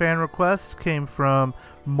was our fan request. Came from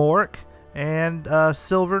Mork and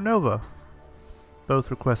Silver Nova.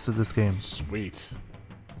 Both requested this game. Sweet.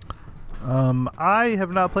 I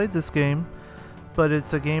have not played this game, but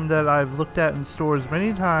it's a game that I've looked at in stores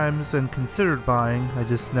many times and considered buying. I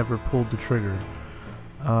just never pulled the trigger.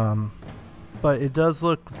 But it does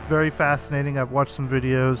look very fascinating. I've watched some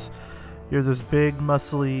videos. You're this big,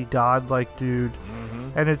 muscly, god-like dude.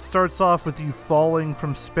 Mm-hmm. And it starts off with you falling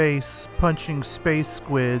from space, punching space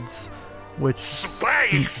squids, which...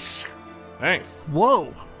 Space! Thanks.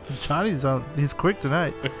 Whoa! Johnny's on. He's quick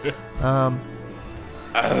tonight.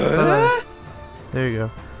 There you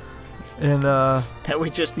go. And that we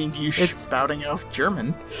just need you spouting off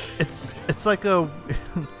German. It's like a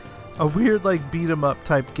weird like beat 'em up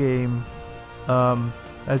type game.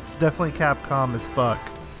 It's definitely Capcom as fuck.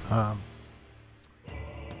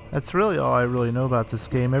 That's really all I really know about this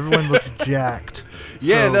game. Everyone looks jacked.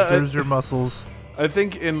 Yeah, so there's your muscles. I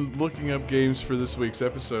think in looking up games for this week's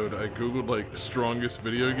episode, I googled like strongest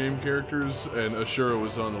video game characters, and Ashura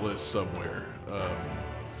was on the list somewhere.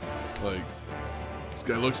 Like, this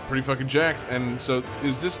guy looks pretty fucking jacked. And so,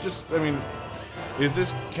 is this just? I mean, is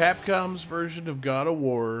this Capcom's version of God of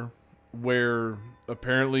War, where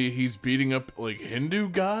apparently he's beating up like Hindu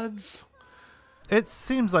gods? It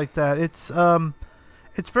seems like that.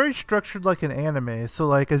 It's very structured like an anime. So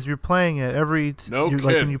like as you're playing it, No kidding.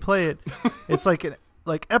 like when you play it, it's like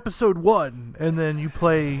like episode 1, and then you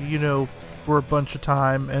play, for a bunch of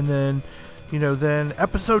time, and then, then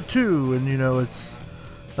episode 2, and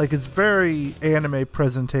it's very anime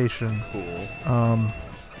presentation. Cool.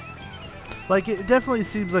 Like it definitely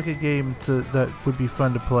seems like a game that would be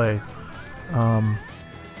fun to play. Yeah,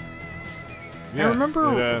 I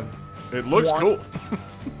remember it looks cool.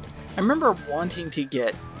 I remember wanting to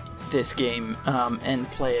get this game and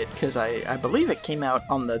play it because I believe it came out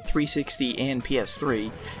on the 360 and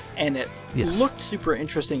PS3, and it looked super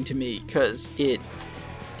interesting to me because it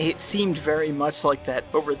seemed very much like that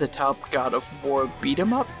over-the-top God of War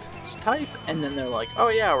beat-em-up type, and then they're like, oh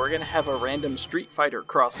yeah, we're gonna have a random Street Fighter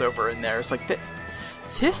crossover in there. It's like,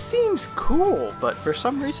 this seems cool, but for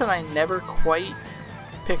some reason I never quite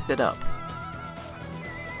picked it up.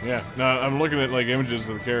 Yeah, no, I'm looking at like images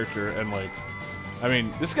of the character, and like, I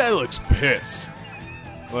mean, this guy looks pissed.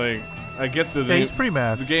 Like, I get the he's pretty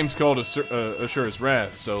mad. The game's called Ashura's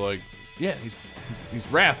Wrath, so like, yeah, he's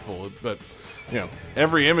wrathful, but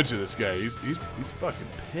every image of this guy, he's fucking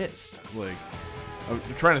pissed. Like, I'm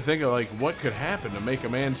trying to think of like what could happen to make a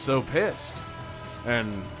man so pissed,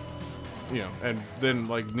 and and then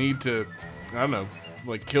like need to, I don't know,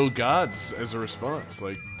 like kill gods as a response.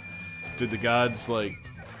 Like, did the gods like,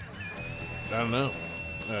 I don't know,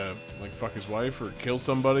 like fuck his wife or kill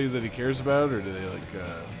somebody that he cares about, or do they like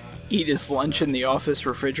eat his lunch in the office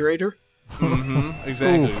refrigerator? Mm-hmm,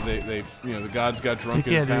 exactly. They the gods got drunk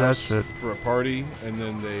at his house for a party, and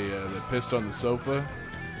then they pissed on the sofa,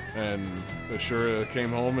 and Ashura came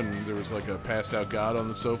home, and there was like a passed out god on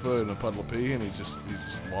the sofa and a puddle of pee, and he just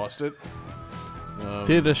lost it.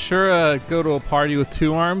 Did Ashura go to a party with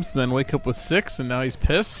 2 arms, then wake up with 6, and now he's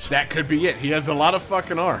pissed? That could be it. He has a lot of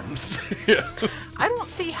fucking arms. Yeah. I don't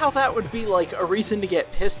see how that would be like a reason to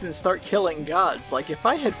get pissed and start killing gods. Like, if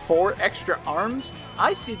I had 4 extra arms,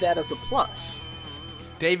 I see that as a plus.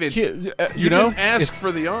 David, you didn't ask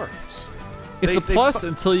for the arms. It's a plus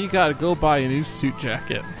until you gotta go buy a new suit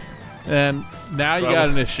jacket. And now you got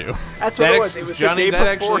an issue. That's what it was. It was Johnny, the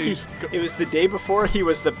day before it was the day before he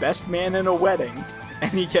was the best man in a wedding, and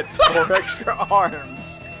he gets 4 extra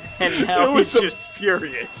arms, and now he's just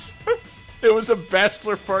furious. It was a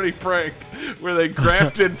bachelor party prank where they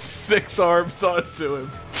grafted 6 arms onto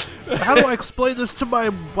him. How do I explain this to my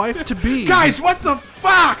wife-to-be? Guys, what the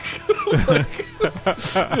fuck?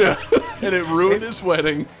 And it ruined his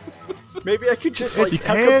wedding. Maybe I could just like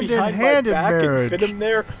tuck him behind my back and fit him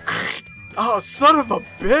there. Oh, son of a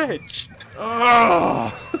bitch!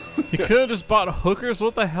 Oh. You could have just bought hookers.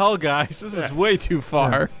 What the hell, guys? This is way too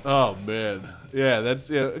far. Oh man, because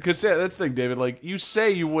that's the thing, David. Like, you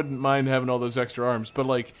say you wouldn't mind having all those extra arms, but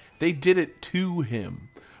like they did it to him.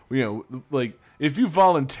 Like if you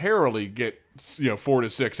voluntarily get 4 to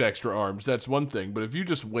 6 extra arms, that's one thing. But if you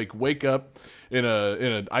just wake up in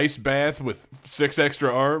an ice bath with 6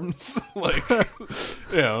 extra arms, like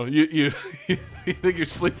you think you're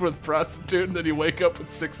sleeping with a prostitute and then you wake up with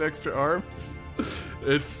 6 extra arms.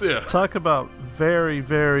 It's Talk about very,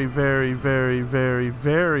 very, very, very, very,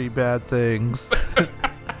 very bad things.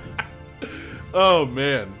 Oh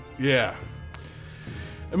man, yeah.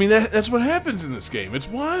 I mean, that's what happens in this game. It's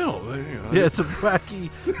wild. Yeah, it's a wacky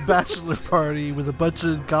bachelor party with a bunch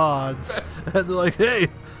of gods. And they're like, hey,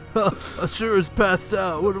 Ashura's passed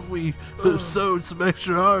out. What if we sewed some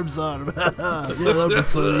extra arms on him? Yeah, that'd be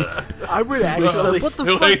funny. I would actually... What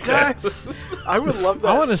the fuck, guys? I would love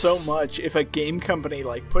that so much if a game company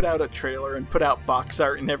like put out a trailer and put out box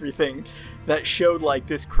art and everything that showed like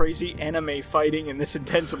this crazy anime fighting and this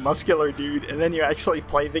intense muscular dude, and then you actually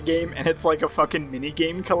play the game and it's like a fucking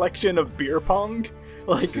minigame collection of beer pong.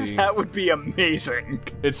 Like, that would be amazing.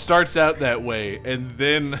 It starts out that way, and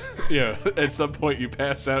then at some point you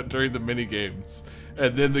pass out during the minigames,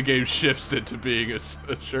 and then the game shifts into being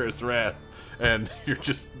Ashura's Wrath, and you're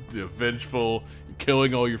just vengeful, you're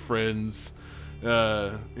killing all your friends,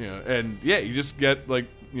 and you just get like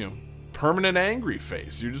permanent angry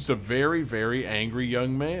face. You're just a very, very angry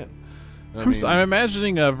young man. I'm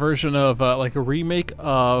imagining a version of like a remake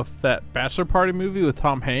of that Bachelor Party movie with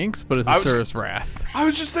Tom Hanks, but it's Ashura's Wrath. I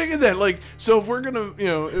was just thinking that, like, so if we're gonna,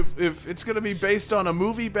 if it's gonna be based on a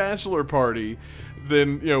movie Bachelor Party,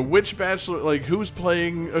 then which bachelor, like, who's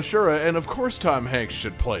playing Ashura? And of course Tom Hanks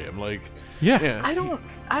should play him. Like, yeah. I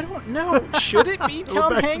don't know. Should it be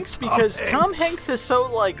Tom Hanks? Because Tom Hanks is so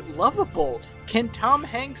like lovable. Can Tom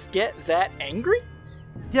Hanks get that angry?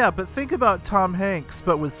 Yeah, but think about Tom Hanks,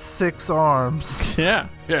 but with 6 arms. Yeah.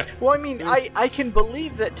 Well, I mean, I can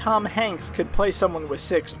believe that Tom Hanks could play someone with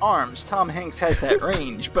 6 arms. Tom Hanks has that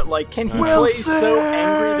range, but like, can he play so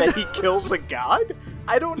angry that he kills a god?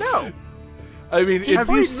 I don't know. I mean, Have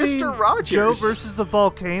if you you seen Mr. Rogers. Joe versus the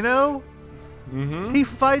volcano? Mm-hmm. He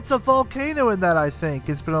fights a volcano in that, I think.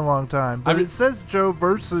 It's been a long time. But I mean- it says Joe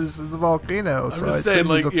versus the volcano, so I'm I just saying,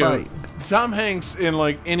 assume it's like, a you know, fight. Tom Hanks in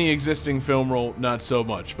like any existing film role, not so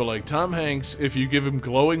much. But like Tom Hanks, if you give him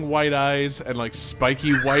glowing white eyes and like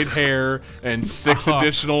spiky white hair and 6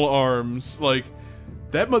 additional arms, like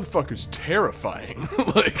that motherfucker's terrifying.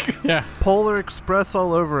 Like, Yeah. Polar Express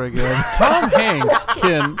all over again. Tom Hanks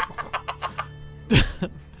can.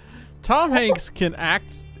 Tom Hanks can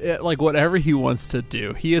act like whatever he wants to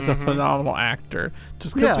do. He is a phenomenal actor.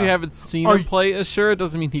 Just because we Yeah. haven't seen Are him you- play Ashura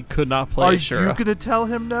doesn't mean he could not play Are you Ashura. going to tell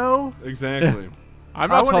him no? exactly.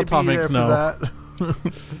 I'm I not wanna telling Tom be Hanks there no. for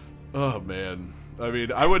that. Oh man. I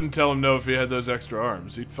mean, I wouldn't tell him no if he had those extra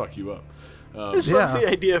arms. He'd fuck you up. I just love Yeah. the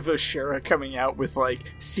idea of Ashura coming out with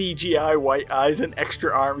like CGI white eyes and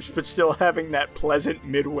extra arms, but still having that pleasant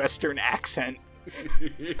Midwestern accent.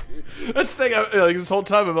 That's the thing. Like this whole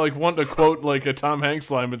time, I'm like wanting to quote like a Tom Hanks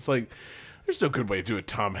line, but it's like there's no good way to do a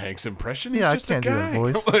Tom Hanks impression. He's Yeah, I just can't a do guy. that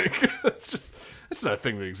voice. Like that's not a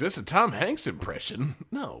thing that exists. A Tom Hanks impression?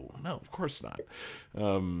 No, of course not.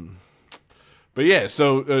 But yeah,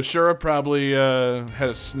 so Shura probably had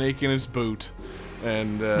a snake in his boot,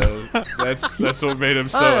 and that's what made him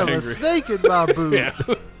so I have angry. a snake in my boot.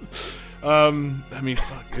 Yeah. I mean,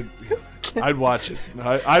 fuck. I'd watch it.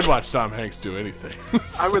 I'd watch Tom Hanks do anything.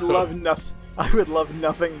 I would love nothing. I would love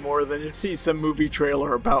nothing more than to see some movie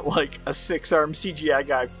trailer about like a 6-arm CGI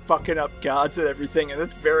guy fucking up gods and everything, and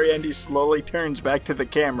at the very end he slowly turns back to the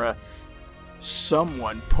camera.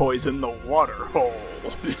 Someone poisoned the water hole.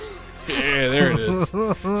 Yeah, there it is.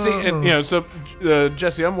 See, and so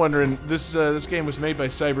Jesse, I'm wondering, this game was made by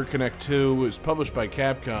CyberConnect 2, was published by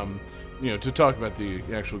Capcom. To talk about the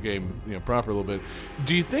actual game, proper a little bit.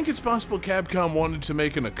 Do you think it's possible Capcom wanted to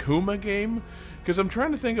make an Akuma game? Because I'm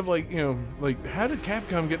trying to think of like how did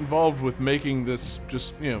Capcom get involved with making this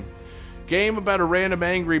just game about a random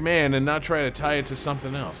angry man and not try to tie it to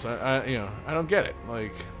something else? I don't get it.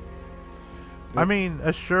 Like, I mean,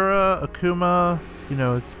 Ashura, Akuma,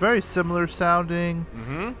 it's very similar sounding.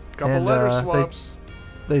 couple And, letter they- swaps.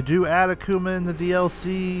 They do add Akuma in the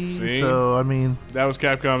DLC, See? so, I mean... That was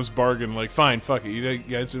Capcom's bargain. Like, fine, fuck it. You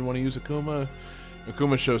guys didn't want to use Akuma.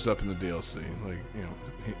 Akuma shows up in the DLC. Like,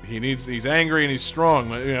 he's angry and he's strong.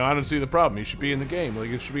 Like, I don't see the problem. He should be in the game. Like,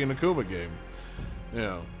 it should be an Akuma game.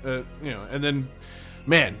 And then,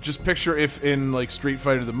 man, just picture if in like Street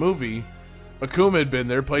Fighter the movie, Akuma had been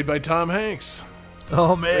there, played by Tom Hanks.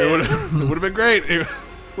 Oh, It man. would have been great. It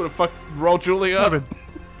would have fucked Raul Julia up. That'd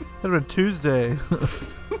have been Tuesday.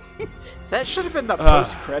 That should have been the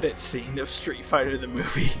post-credit scene of Street Fighter the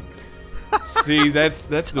movie. See, that's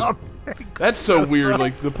so weird.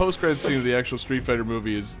 Like the post-credit scene of the actual Street Fighter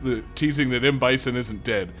movie is the teasing that M. Bison isn't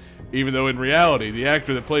dead, even though in reality the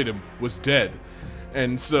actor that played him was dead.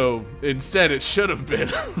 And so instead, it should have been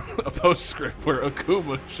a postscript where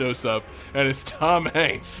Akuma shows up and it's Tom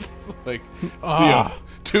Hanks, like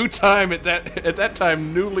two-time at that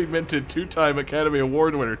time newly minted 2-time Academy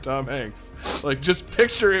Award winner Tom Hanks. Like, just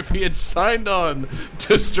picture if he had signed on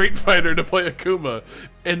to Street Fighter to play Akuma,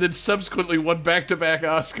 and then subsequently won back-to-back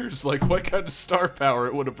Oscars. Like, what kind of star power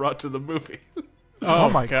it would have brought to the movie?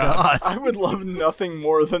 Oh, my God. I would love nothing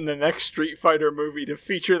more than the next Street Fighter movie to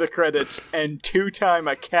feature the credits and 2-time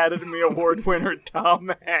Academy Award winner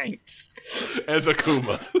Tom Hanks. As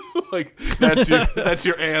Akuma. Like, that's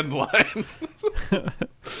your and line.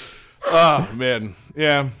 Oh, man.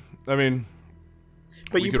 Yeah. I mean,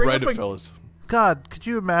 But we you could bring write up it, a fellas. God, could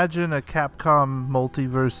you imagine a Capcom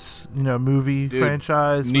multiverse, movie Dude,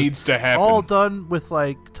 franchise? with needs to happen. all done with,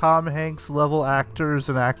 like, Tom Hanks level actors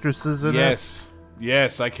and actresses in it.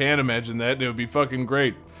 Yes, I can imagine that. It would be fucking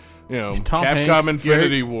great. Tom Capcom Hanks,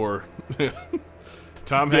 Infinity War.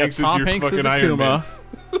 Tom Hanks is Tom your Hanks fucking is Iron Man.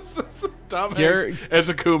 Akuma. Tom Gary- Hanks as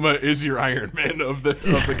Akuma is your Iron Man of the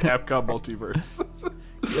Capcom multiverse.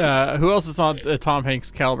 Who else is on Tom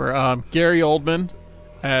Hanks' caliber? Gary Oldman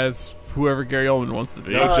as whoever Gary Oldman wants to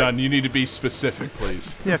be. No, John, you need to be specific,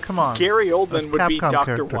 please. Yeah, come on. Gary Oldman would be Capcom Dr.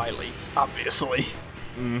 character. Wily, obviously.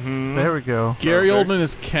 There we go. Gary Perfect. Oldman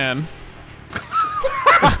is Ken.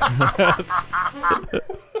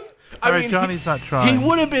 All right, Johnny's not trying. He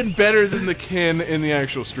would have been better than the Ken in the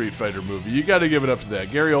actual Street Fighter movie. You got to give it up to that.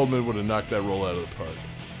 Gary Oldman would have knocked that role out of the park.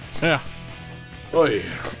 Yeah. Oy.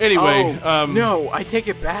 Anyway, No, I take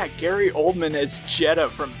it back. Gary Oldman as Jeddah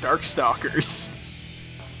from Darkstalkers.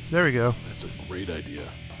 There we go. That's a great idea.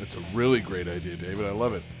 That's a really great idea, David. I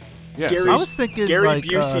love it. Yeah, Gary- I was thinking Gary like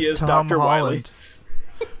Busey is Tom Dr. Wily. Holland.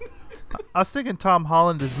 I was thinking Tom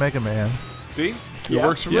Holland is Mega Man. see? It Yeah.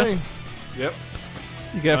 works for Yeah. me. Yep.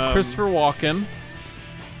 You got Christopher Walken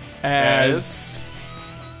as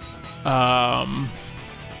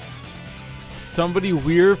somebody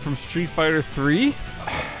weird from Street Fighter 3.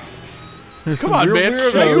 Come on, man.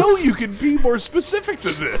 I know you can be more specific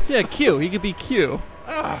than this. Yeah, Q. He could be Q.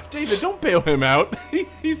 David, don't bail him out.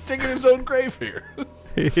 He's digging his own grave here.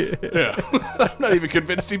 Yeah. I'm not even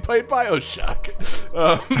convinced he played Bioshock.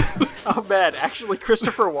 Oh, man. Actually,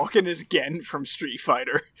 Christopher Walken is Gen from Street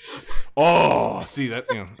Fighter. Oh, see,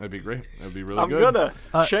 that'd be great. That'd be really good. I'm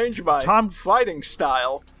gonna change my fighting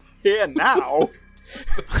style here now.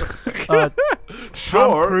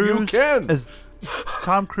 Sure, you can.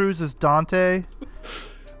 Tom Cruise as Dante.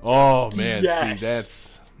 Oh, man. Yes. See,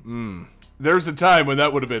 that's... There's a time when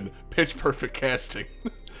that would have been pitch perfect casting.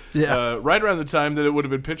 Yeah. Right around the time that it would have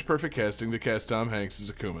been pitch perfect casting to cast Tom Hanks as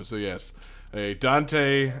Akuma. So, yes, a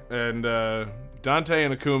Dante and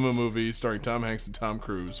Akuma movie starring Tom Hanks and Tom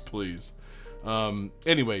Cruise, please.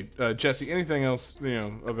 Anyway, Jesse, anything else,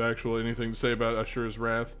 of actual anything to say about Ashura's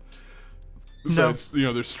Wrath? Besides,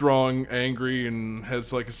 they're strong, angry, and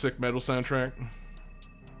has like a sick metal soundtrack.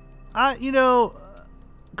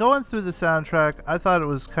 Going through the soundtrack, I thought it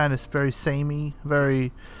was kind of very samey,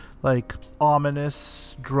 very like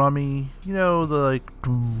ominous, drummy.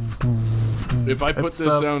 If I put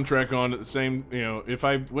this soundtrack on at the same, if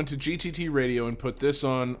I went to GTT Radio and put this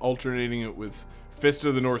on, alternating it with Fist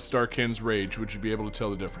of the North Star Ken's Rage, would you be able to tell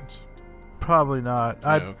the difference? Probably not.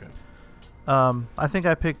 Okay. I think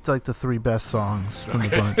I picked like the 3 best songs from the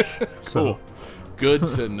bunch. Cool. Good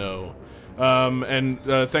to know. And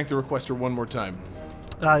thank the requester one more time.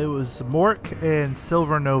 It was Mork and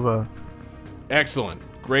Silver Nova. Excellent.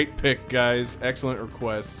 Great pick, guys. Excellent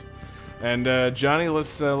request. And Johnny,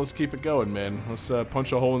 let's keep it going, man. Let's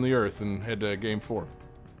punch a hole in the earth and head to Game 4.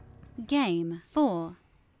 Game 4.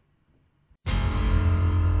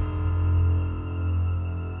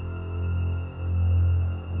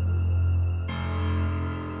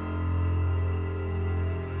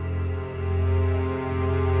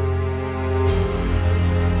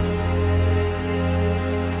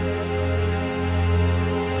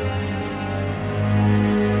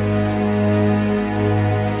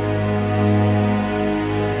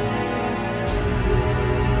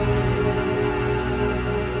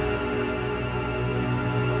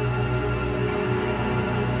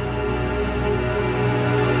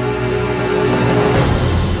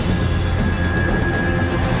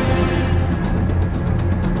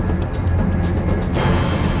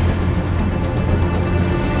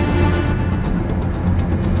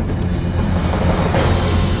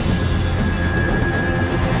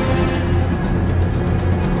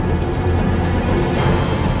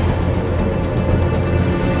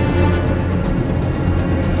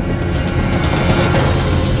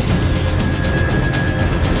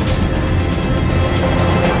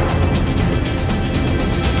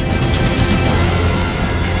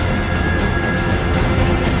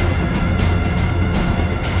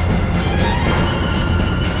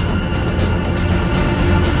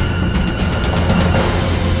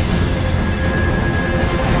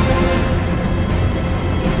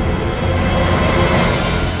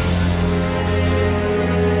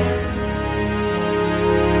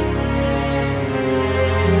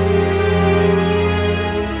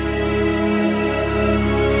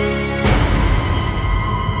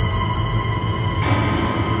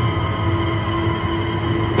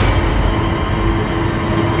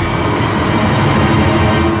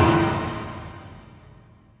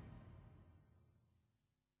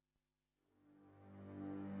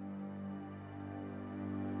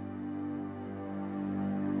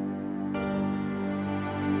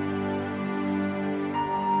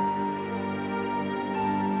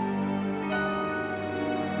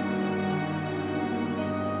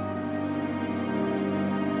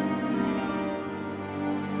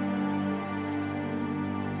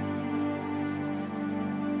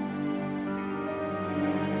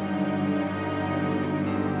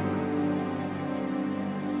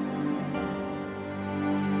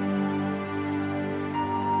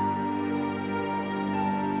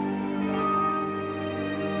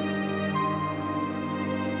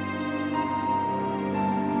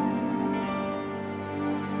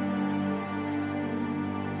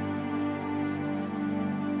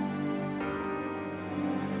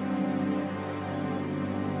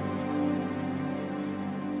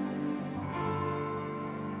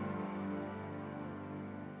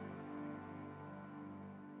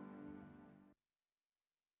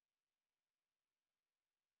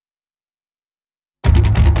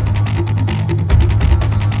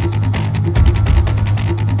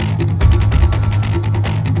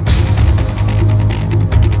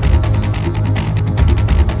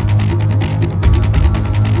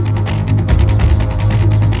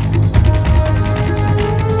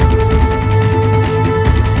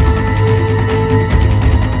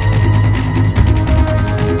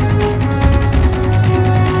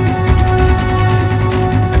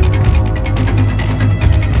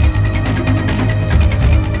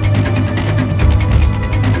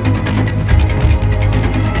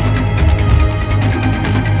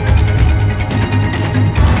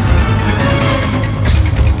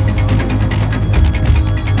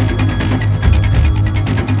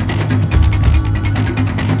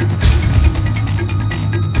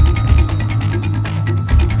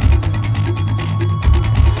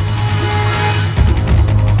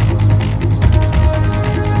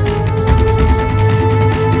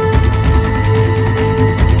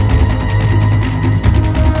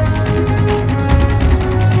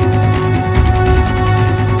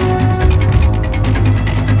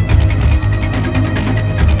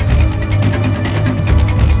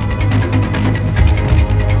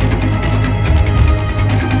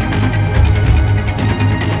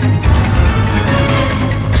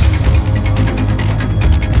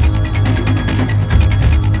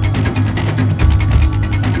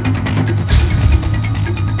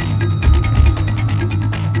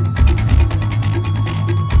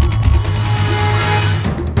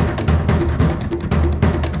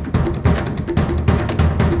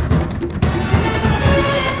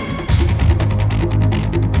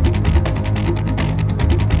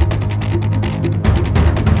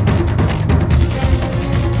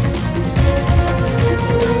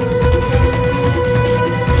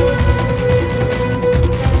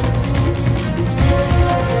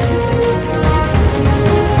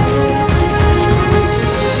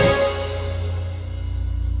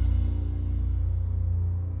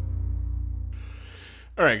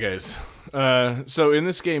 All right, guys. So in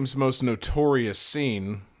this game's most notorious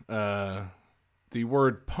scene, the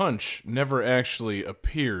word punch never actually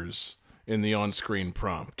appears in the on-screen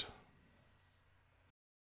prompt.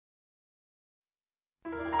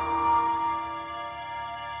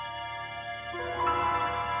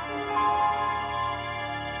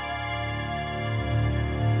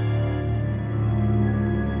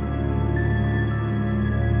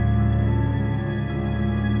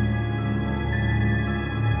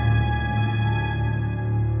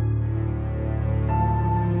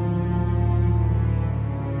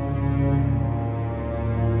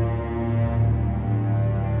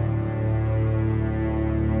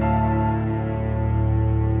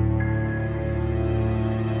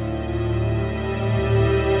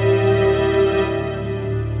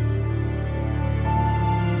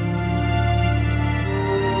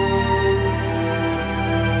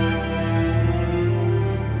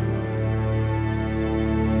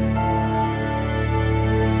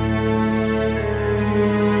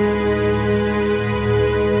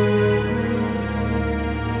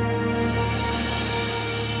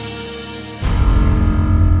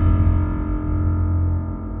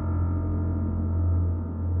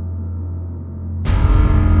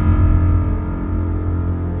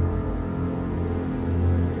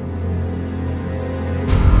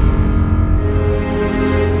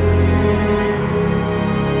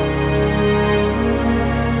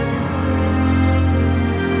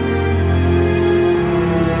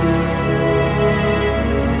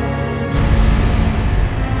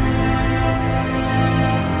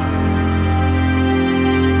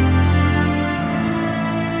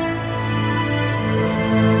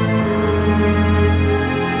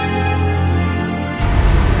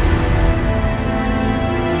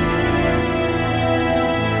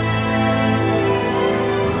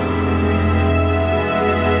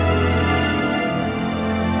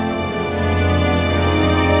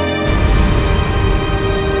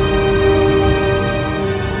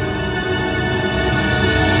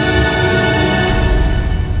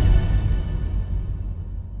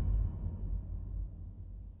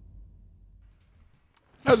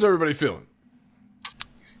 How's everybody feeling?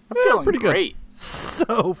 I'm feeling pretty good. great.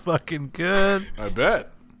 So fucking good. I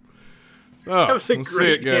bet. So, That was a let's see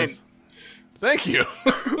great it, guys. hint. Thank you.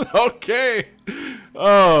 Okay.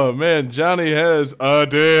 Oh, man. Johnny has a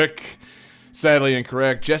dick. Sadly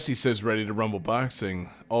incorrect. Jesse says ready to rumble boxing.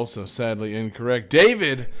 Also sadly incorrect.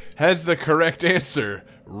 David has the correct answer.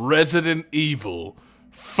 Resident Evil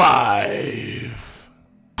 5.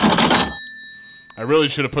 I really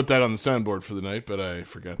should have put that on the soundboard for the night, but I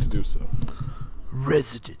forgot to do so.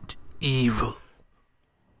 Resident Evil.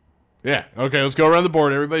 Yeah. Okay, let's go around the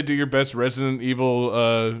board. Everybody do your best Resident Evil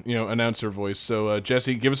announcer voice. So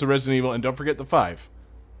Jesse, give us a Resident Evil and don't forget the 5.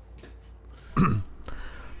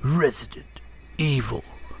 Resident Evil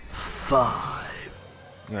 5.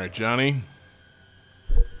 All right, Johnny.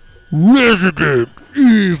 Resident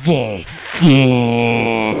Evil 5.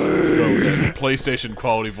 Let's go with that PlayStation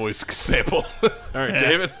quality voice sample. All right,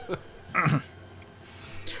 David.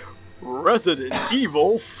 Resident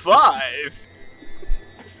Evil 5.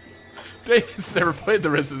 David's never played the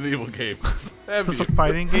Resident Evil games. Have Is you? this a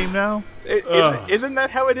fighting game now? Isn't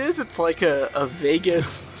that how it is? It's like a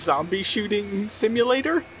Vegas zombie shooting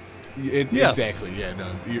simulator? Yes. Exactly. Yeah. No,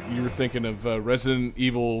 you were thinking of Resident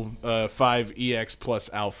Evil 5 EX plus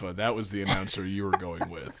Alpha. That was the announcer you were going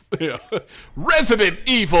with. Yeah. Resident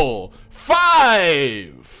Evil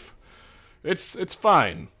 5. It's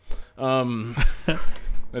fine.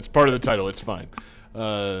 That's part of the title. It's fine.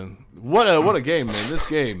 What a game, man! This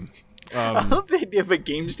game. I love the idea of a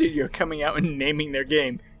game studio coming out and naming their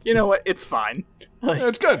game. You know what? It's fine. Like,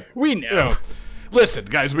 It's good. we know. You know, listen,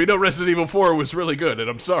 guys, we know Resident Evil 4 was really good, and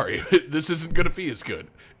I'm sorry. This isn't going to be as good.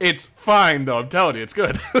 It's fine, though. I'm telling you, it's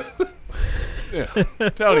good. Yeah.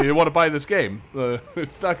 I'm telling you want to buy this game.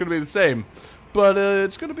 It's not going to be the same, but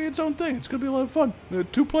it's going to be its own thing. It's going to be a lot of fun.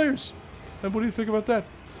 2 players. And what do you think about that?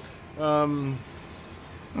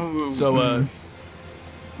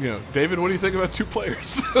 David, what do you think about 2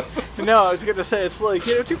 players? No, I was going to say, it's like,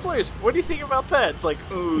 2 players. What do you think about that? It's like,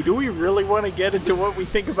 ooh, do we really want to get into what we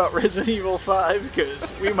think about Resident Evil 5?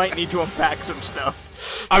 Because we might need to unpack some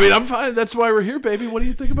stuff. I mean, I'm fine. That's why we're here, baby. What do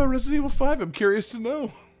you think about Resident Evil 5? I'm curious to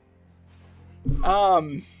know.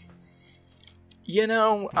 I'm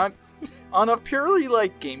on a purely,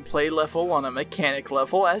 gameplay level, on a mechanic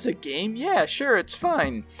level, as a game, yeah, sure, it's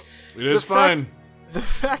fine. It is fine. The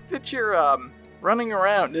fact that you're, running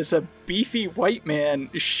around as a beefy white man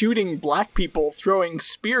shooting black people throwing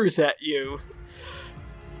spears at you,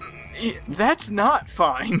 that's not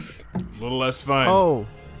fine. A little less fine. Oh,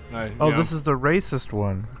 This is the racist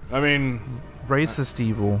one. I mean, racist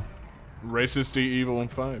evil. Racist evil in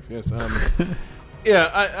 5. Yes.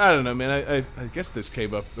 Yeah, I don't know, man. I guess this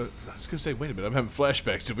came up. I was gonna say, wait a minute, I'm having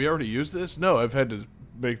flashbacks. Did we already use this? No, I've had to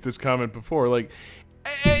make this comment before. Like,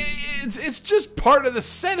 it's just part of the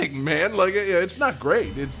setting, man. Like, it's not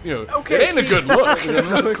great. It's okay, it ain't a good look.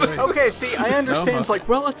 Okay, see, I understand. It's like,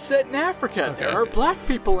 well, it's set in Africa. Okay. There are black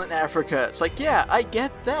people in Africa. It's like, yeah, I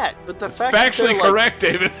get that, but the fact Factually that correct,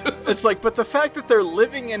 David. it's like, but the fact that they're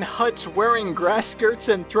living in huts, wearing grass skirts,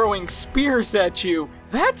 and throwing spears at you,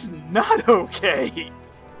 that's not okay.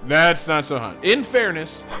 That's not so hot. In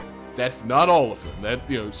fairness, that's not all of them.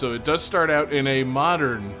 That so it does start out in a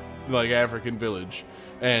modern, like, African village.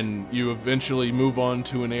 And you eventually move on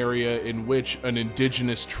to an area in which an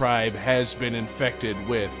indigenous tribe has been infected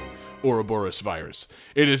with Ouroboros virus.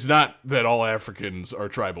 It is not that all Africans are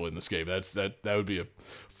tribal in this game. That would be a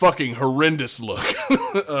fucking horrendous look.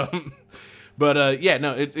 Yeah,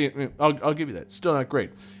 no, I'll give you that. Still not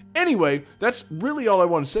great. Anyway, that's really all I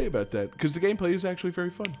want to say about that, because the gameplay is actually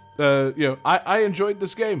very fun. I enjoyed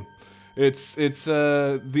this game. It's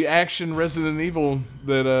the action Resident Evil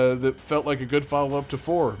that felt like a good follow-up to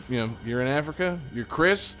 4. You're in Africa, you're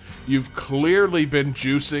Chris, you've clearly been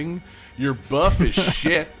juicing, you're buff as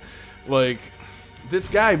shit. Like, this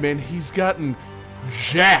guy, man, he's gotten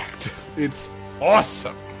jacked. It's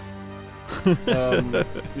awesome.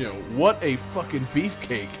 What a fucking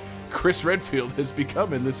beefcake Chris Redfield has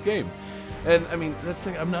become in this game. And, I mean, that's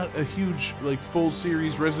the thing, I'm not a huge, like, full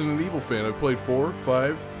series Resident Evil fan. I've played 4,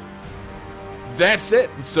 5... That's it.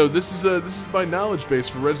 So this is my knowledge base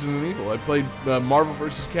for Resident Evil. I played Marvel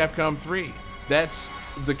vs. Capcom 3. That's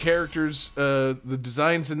the characters, the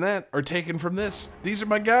designs in that are taken from this. These are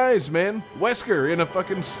my guys, man. Wesker in a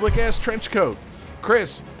fucking slick-ass trench coat.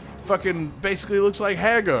 Chris fucking basically looks like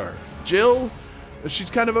Hagar. Jill, she's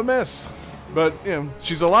kind of a mess. But,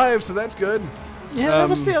 she's alive, so that's good. Yeah, that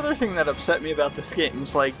was the other thing that upset me about this game.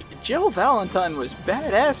 It's like, Jill Valentine was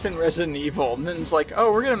badass in Resident Evil, and then it's like,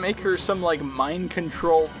 oh, we're gonna make her some, like,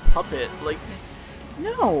 mind-controlled puppet. Like,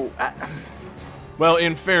 no. Well,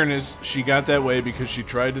 in fairness, she got that way because she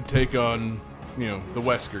tried to take on, the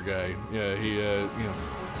Wesker guy. Yeah,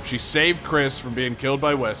 she saved Chris from being killed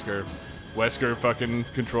by Wesker. Wesker fucking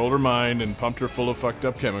controlled her mind and pumped her full of fucked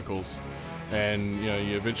up chemicals. And,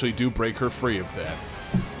 you eventually do break her free of that.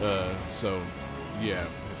 Yeah,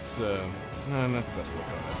 it's not the best look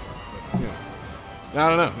on it. But,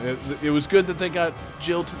 I don't know. It was good that they got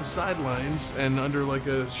Jill to the sidelines and under like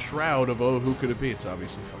a shroud of, who could it be? It's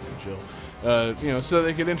obviously fucking Jill. So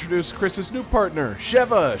they could introduce Chris's new partner,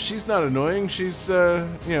 Sheva. She's not annoying. She's the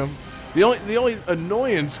only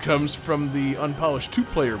annoyance comes from the unpolished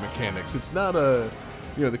 2-player mechanics. It's not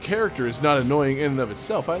the character is not annoying in and of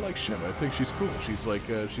itself. I like Sheva. I think she's cool. She's like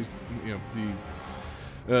she's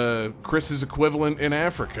the Chris's equivalent in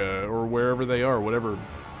Africa or wherever they are, whatever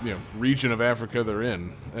region of Africa they're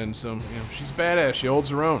in, and so she's badass. She holds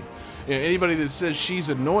her own. Anybody that says she's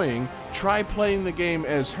annoying, try playing the game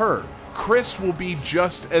as her. Chris will be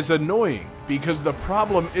just as annoying because the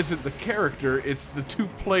problem isn't the character; it's the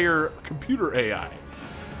 2-player computer AI.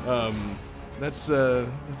 That's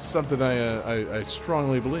something I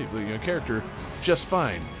strongly believe. The character just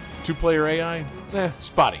fine. 2-player AI,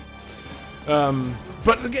 spotty.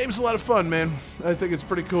 But the game's a lot of fun, man. I think it's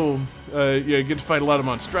pretty cool. You get to fight a lot of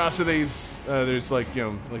monstrosities. There's like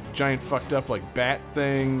a giant fucked up like bat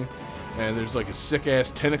thing, and there's like a sick ass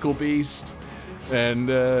tentacle beast, and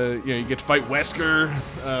you get to fight Wesker.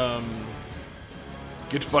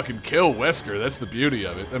 Get to fucking kill Wesker. That's the beauty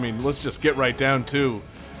of it. I mean, let's just get right down to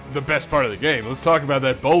the best part of the game. Let's talk about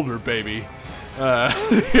that boulder, baby.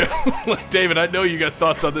 David, I know you got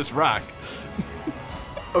thoughts on this rock.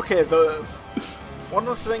 Okay, one of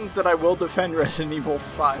the things that I will defend Resident Evil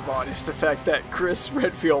 5 on is the fact that Chris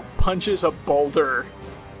Redfield punches a boulder,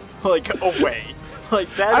 like, away.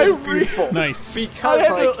 Like, that is beautiful. Nice.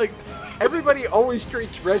 Because, everybody always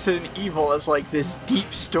treats Resident Evil as, like, this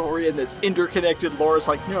deep story and this interconnected lore. It's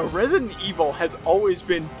like, no, Resident Evil has always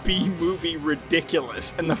been B-movie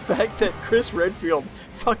ridiculous. And the fact that Chris Redfield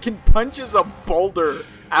fucking punches a boulder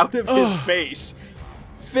out of his face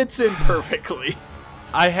fits in perfectly.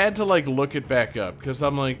 I had to look it back up because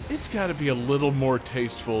I'm like, it's got to be a little more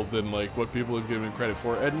tasteful than what people have given credit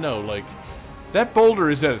for. And no, that boulder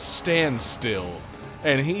is at a standstill,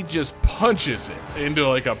 and he just punches it into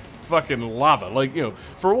a fucking lava.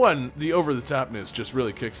 For one, the over-the-topness just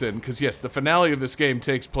really kicks in because yes, the finale of this game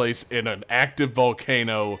takes place in an active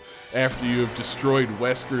volcano after you have destroyed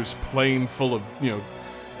Wesker's plane full of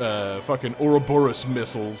fucking Ouroboros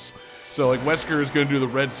missiles. So like Wesker is going to do the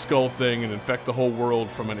Red Skull thing and infect the whole world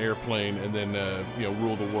from an airplane, and then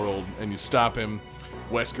rule the world. And you stop him.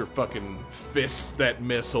 Wesker fucking fists that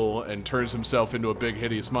missile and turns himself into a big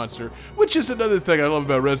hideous monster, which is another thing I love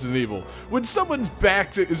about Resident Evil. When someone's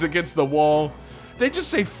back is against the wall, they just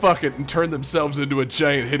say fuck it and turn themselves into a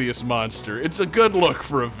giant hideous monster. It's a good look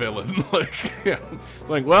for a villain.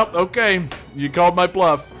 Well, okay, you called my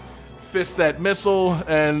bluff. Fist that missile,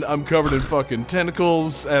 and I'm covered in fucking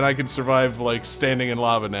tentacles, and I can survive like standing in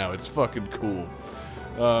lava now. It's fucking cool.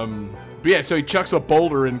 But yeah, so he chucks a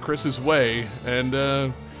boulder in Chris's way,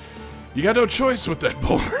 and you got no choice with that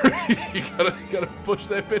boulder. you gotta push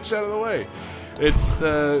that bitch out of the way. It's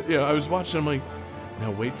I was watching, I'm like,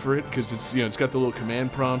 now wait for it, because it's got the little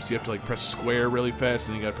command prompts. You have to like press square really fast,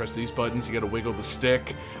 and you gotta press these buttons. You gotta wiggle the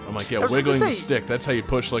stick. I'm like, yeah, wiggling the stick. That's how you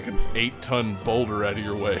push like an 8-ton boulder out of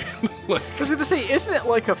your way. I was gonna say, isn't it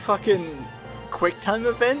like a fucking QuickTime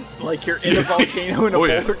event? Like you're in a volcano and a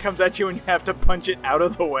boulder comes at you and you have to punch it out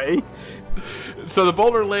of the way? So the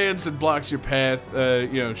boulder lands and blocks your path.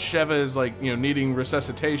 Sheva is like, needing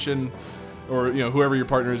resuscitation, or, whoever your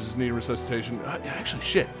partner is needing resuscitation. Actually,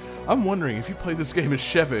 shit. I'm wondering if you play this game as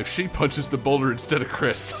Sheva, if she punches the boulder instead of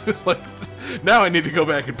Chris. Now I need to go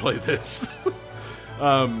back and play this.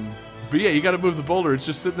 But yeah, you gotta move the boulder. It's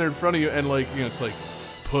just sitting there in front of you, and it's like,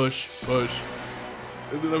 push.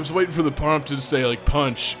 And then I was waiting for the prompt to say like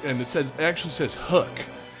punch, and it actually says hook,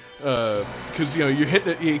 because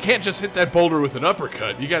you can't just hit that boulder with an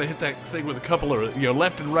uppercut. You got to hit that thing with a couple of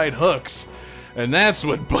left and right hooks, and that's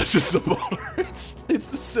what punches the boulder. It's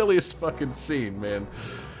the silliest fucking scene, man.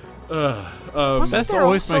 That's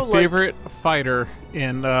always my favorite fighter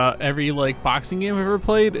in every boxing game I've ever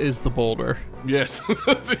played is the boulder. Yes,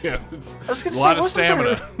 it's I was gonna a say, lot of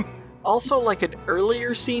stamina. Also, like an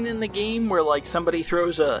earlier scene in the game where somebody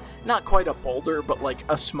throws not quite a boulder, but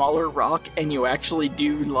a smaller rock, and you actually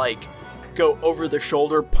do go over the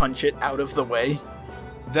shoulder, punch it out of the way.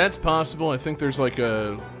 That's possible. I think there's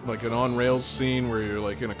an on rails scene where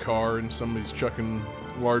you're in a car and somebody's chucking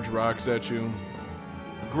large rocks at you.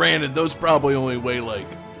 Granted, those probably only weigh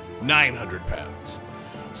 900 pounds.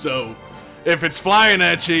 So if it's flying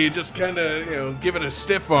at you, you just kind of give it a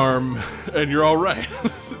stiff arm and you're all right.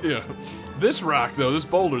 This rock though, this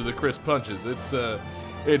boulder that Chris punches, it's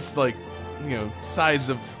size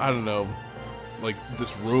of, I don't know,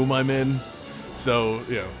 this room I'm in. So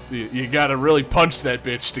you gotta really punch that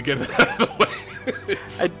bitch to get it out of the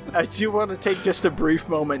way. I do want to take just a brief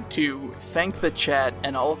moment to thank the chat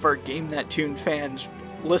and all of our Game That Tune fans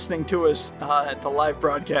listening to us at the live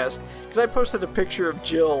broadcast, because I posted a picture of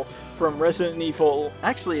Jill from Resident Evil.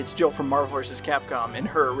 Actually, it's Jill from Marvel vs. Capcom in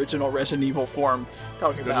her original Resident Evil form,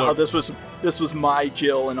 talking about how this was my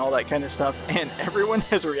Jill and all that kind of stuff, and everyone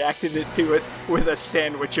has reacted to it with a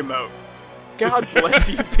sandwich emote. God bless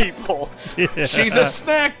you people. Yeah. She's a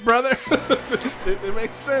snack, brother. It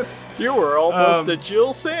makes sense. You were almost a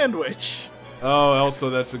Jill sandwich. Oh,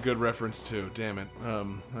 also that's a good reference too. Damn it.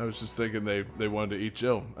 I was just thinking they wanted to eat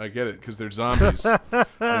Jill. I get it, because they're zombies.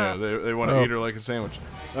 They want to eat her like a sandwich.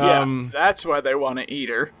 Yeah, that's why they want to eat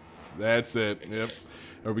her. That's it. Yep.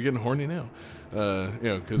 Are we getting horny now?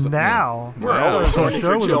 Because now we're always horny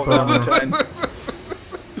for Jill Valentine.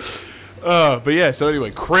 But yeah, so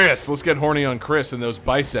anyway, Chris, let's get horny on Chris and those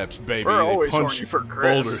biceps, baby. We're always horny for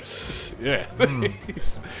Chris. Boulders. Yeah.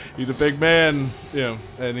 He's a big man,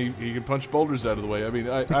 and he can punch boulders out of the way. I mean,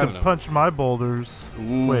 I don't know. Punch my boulders.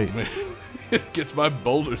 Ooh, wait. Man. Gets my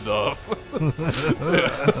boulders off.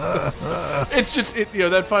 It's just,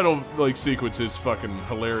 that final sequence is fucking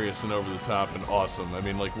hilarious and over the top and awesome. I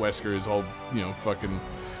mean, Wesker is all, fucking...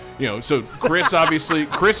 so Chris obviously,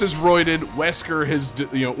 Chris is roided, Wesker has,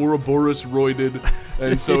 Ouroboros roided,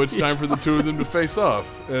 and so it's time for the two of them to face off,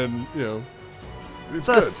 and, it's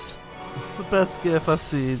good. The best GIF I've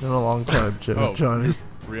seen in a long time, Johnny.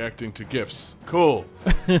 Reacting to GIFs. Cool.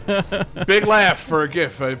 Big laugh for a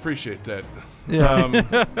GIF, I appreciate that. Yeah.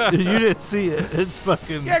 You didn't see it. It's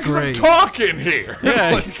fucking yeah, because I'm great. talking here.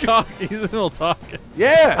 Yeah, he's talking. He's in the middle talking.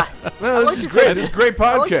 Yeah. No, this is great. This is a great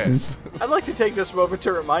podcast. I'd like to take this moment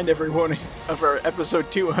to remind everyone of our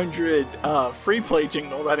episode 200 free play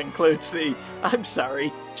jingle that includes the I'm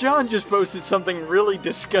sorry, John just posted something really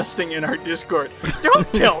disgusting in our Discord.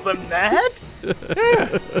 Don't tell them that!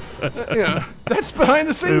 Yeah, that's behind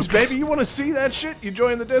the scenes, baby. You want to see that shit? You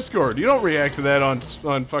join the Discord. You don't react to that on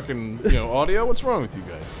fucking audio. What's wrong with you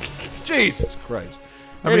guys? Jesus Christ.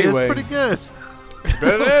 I mean, anyway, it's pretty good.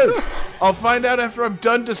 But it is. I'll find out after I'm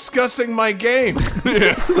done discussing my game.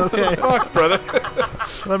 Yeah. Okay. Fuck, brother.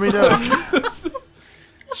 Let me know.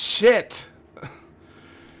 Shit.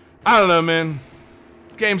 I don't know, man.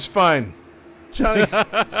 game's fine. Johnny,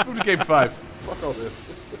 let's move to game 5. Fuck all this.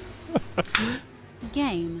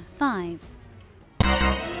 Game 5.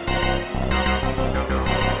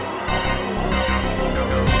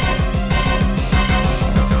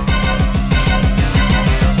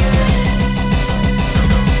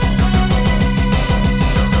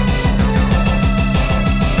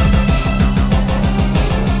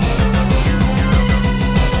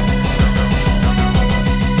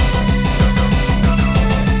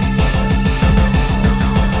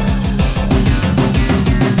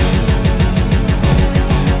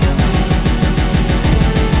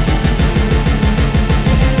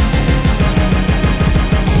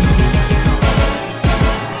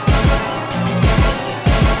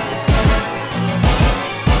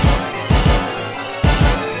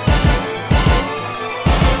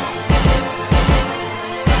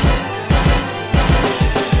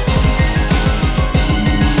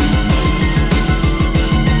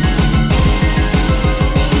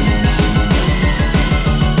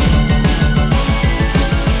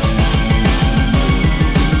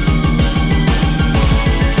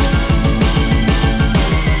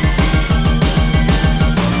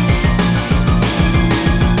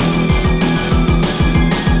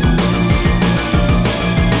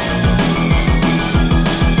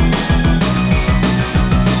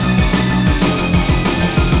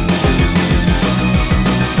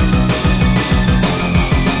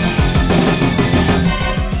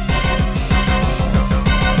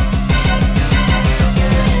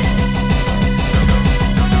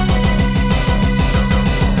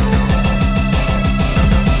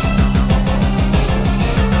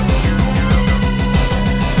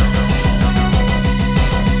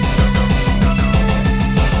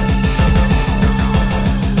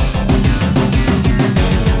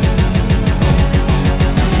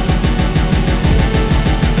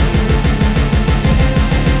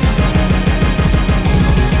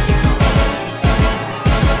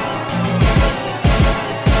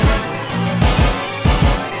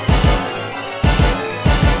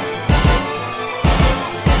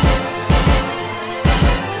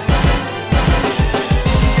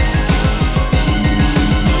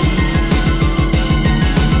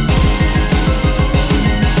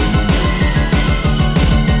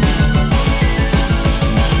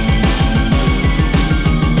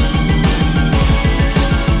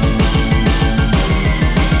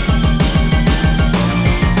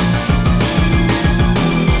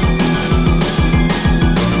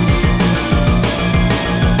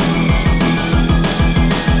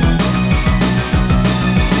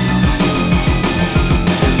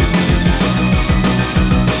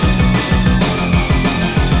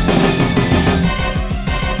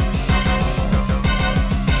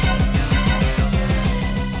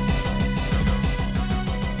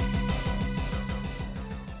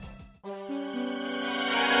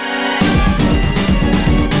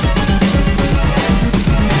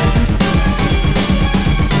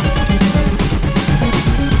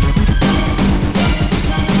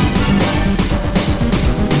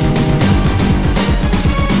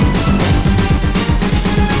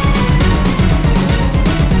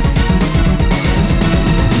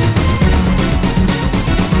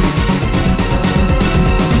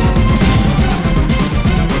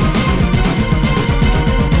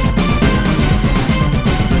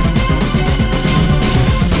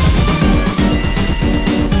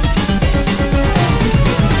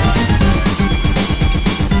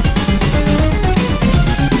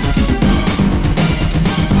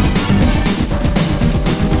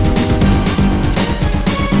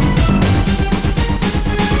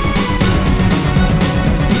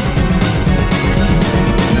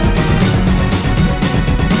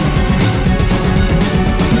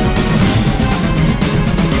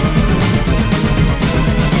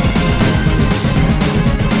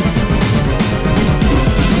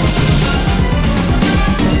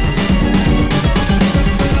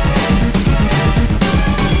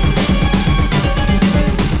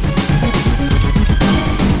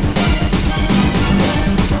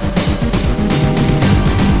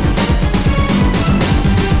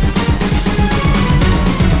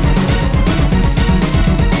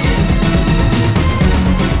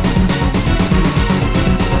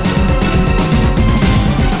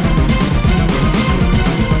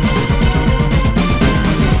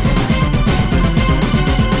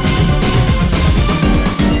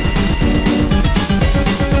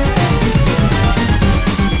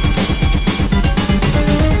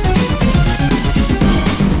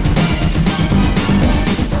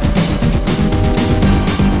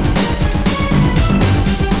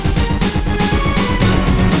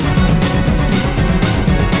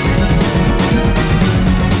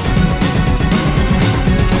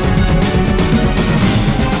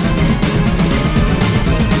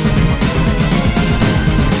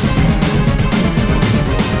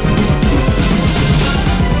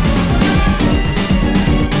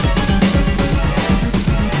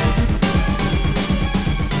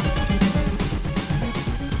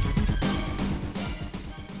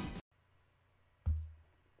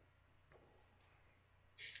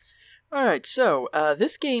 Alright, so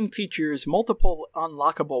this game features multiple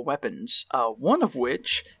unlockable weapons, one of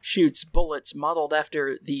which shoots bullets modeled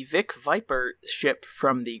after the Vic Viper ship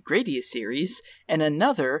from the Gradius series, and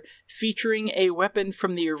another featuring a weapon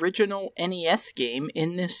from the original NES game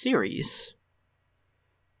in this series.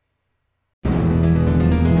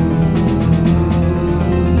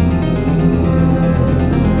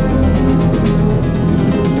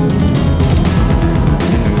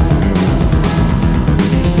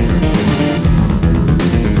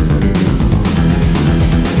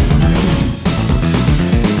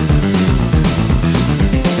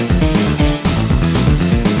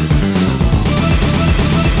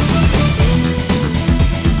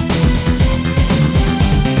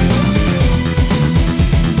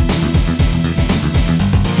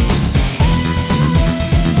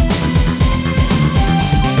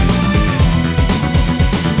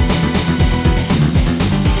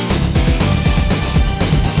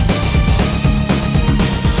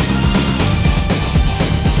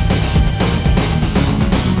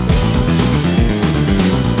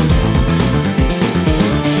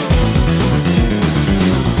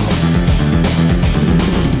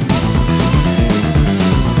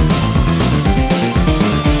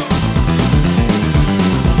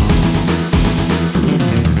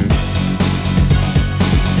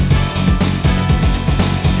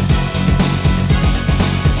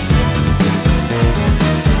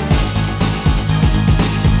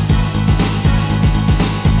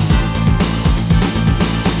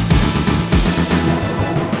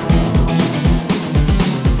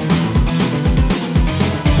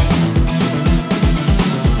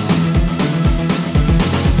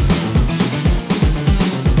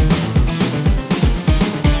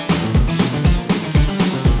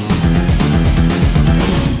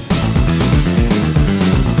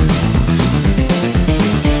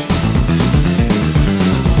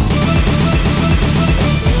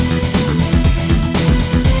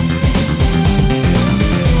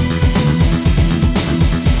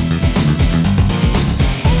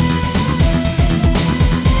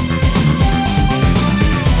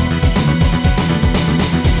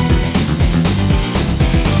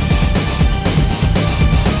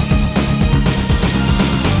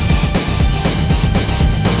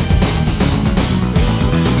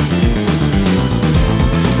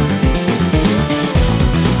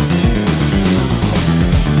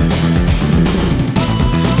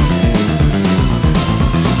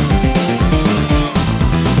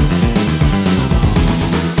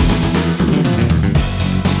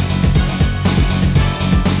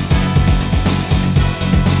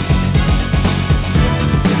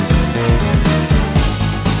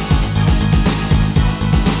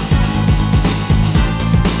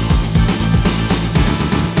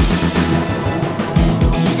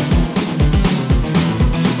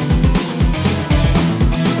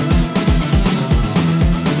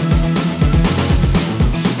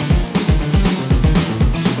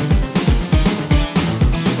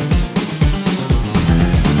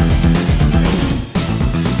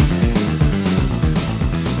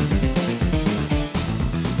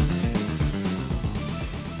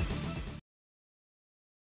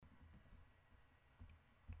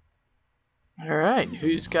 Alright,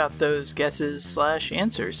 who's got those guesses /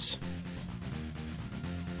 answers?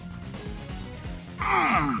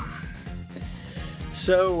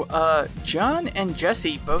 So, John and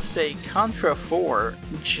Jesse both say Contra 4.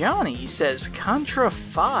 Johnny says Contra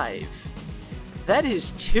 5. That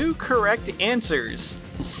is 2 correct answers.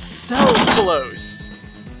 So close.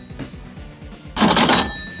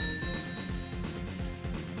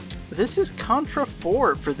 This is Contra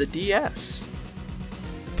 4 for the DS.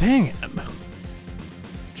 Dang it.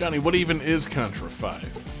 Johnny, what even is Contra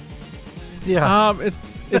 5? Yeah.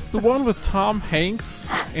 It's the one with Tom Hanks,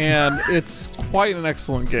 and it's quite an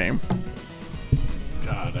excellent game.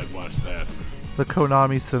 God, I'd watch that. The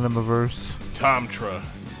Konami Cinemaverse. Tomtra.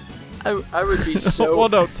 I would be so... Well,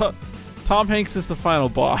 no, Tom Hanks is the final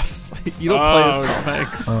boss. You don't play as Tom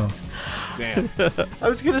Hanks. Oh. Damn. I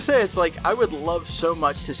was gonna say, it's like, I would love so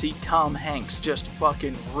much to see Tom Hanks just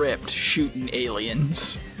fucking ripped shooting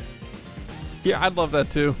aliens. Yeah, I'd love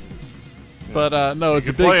that too. But no, it's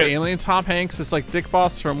a big alien Tom Hanks. It's like Dick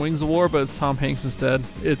Boss from Wings of War, but it's Tom Hanks instead.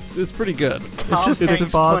 It's pretty good. Tom It's just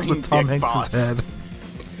Dick Boss with Tom Dick Hanks' Boss. head.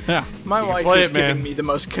 Yeah. My wife play is it, man. giving me the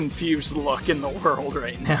most confused look in the world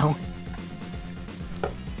right now.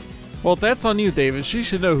 Well, that's on you, David. She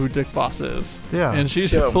should know who Dick Boss is. Yeah. And she So-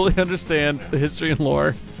 should fully understand the history and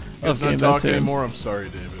lore Let's of Game not talk That anymore. I'm sorry,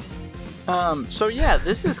 David. So yeah,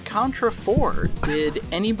 this is Contra 4. Did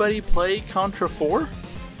anybody play Contra 4?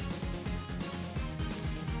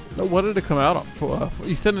 What did it come out on?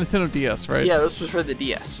 You said Nintendo DS, right? Yeah, this was for the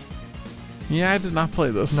DS. Yeah, I did not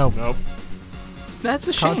play this. Nope. That's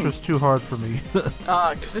a shame. Contra's too hard for me.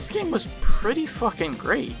 Because this game was pretty fucking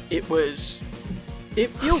great. It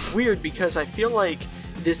feels weird because I feel like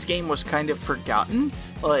this game was kind of forgotten.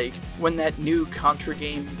 Like, when that new Contra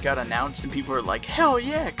game got announced and people were like, hell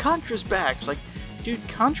yeah, Contra's back. It's like, dude,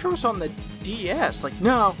 Contra was on the DS. Like,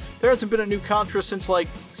 no, there hasn't been a new Contra since, like,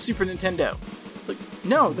 Super Nintendo. Like,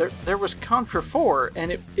 no, there was Contra 4,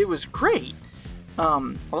 and it was great.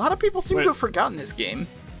 A lot of people seem to have forgotten this game.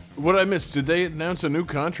 What I missed? Did they announce a new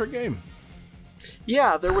Contra game?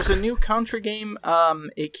 Yeah, there was a new Contra game.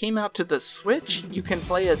 It came out to the Switch. You can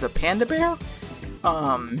play as a panda bear.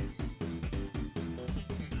 Are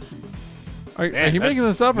you making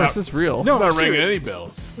this up, or is this real? No, I'm I'm not ringing serious. any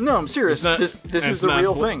bells. No, I'm serious. This is a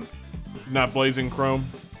real thing. Not Blazing Chrome?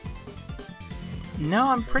 No,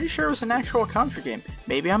 I'm pretty sure it was an actual Contra game.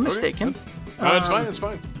 Maybe I'm mistaken. No, it's fine, it's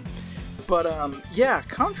fine. But yeah,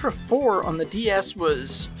 Contra 4 on the DS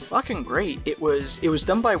was fucking great. It was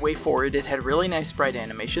done by WayForward. It had really nice sprite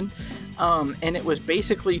animation, and it was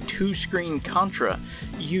basically two-screen Contra.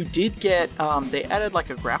 You did get they added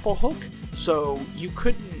like a grapple hook, so you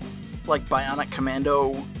couldn't like Bionic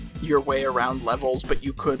Commando your way around levels, but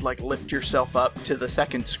you could like lift yourself up to the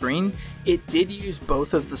second screen. It did use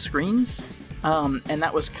both of the screens, and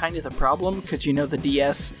that was kind of the problem because the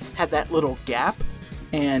DS had that little gap,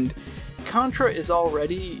 and Contra is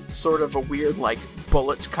already sort of a weird, like,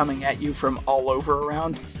 bullets coming at you from all over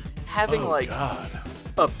around. Having,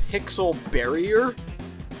 a pixel barrier.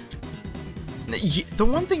 The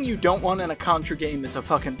one thing you don't want in a Contra game is a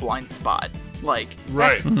fucking blind spot. Like,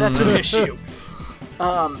 that's an issue.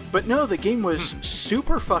 But no, the game was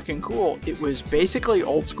super fucking cool. It was basically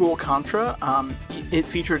old school Contra. It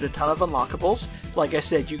featured a ton of unlockables. Like I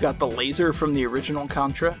said, you got the laser from the original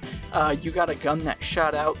Contra. You got a gun that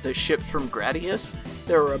shot out the ships from Gradius.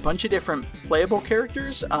 There were a bunch of different playable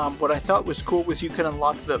characters. What I thought was cool was you could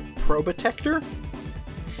unlock the Probotector.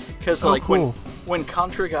 Because when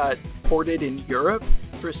Contra got ported in Europe,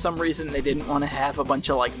 for some reason they didn't want to have a bunch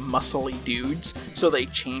of like muscly dudes, so they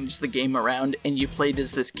changed the game around and you played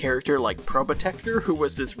as this character like Probotector, who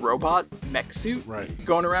was this robot mech suit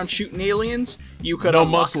going around shooting aliens. You could no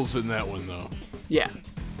muscles in that one though. Yeah.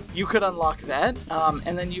 You could unlock that,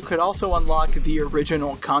 and then you could also unlock the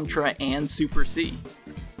original Contra and Super C.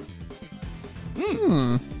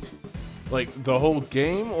 Like the whole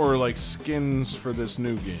game, or like skins for this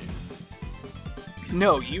new game?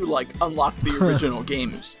 No, you like unlock the original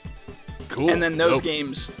games. Cool. And then those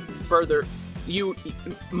games further...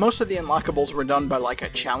 most of the unlockables were done by like a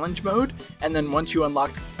challenge mode, and then once you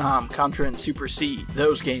unlocked Contra and Super C,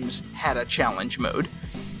 those games had a challenge mode.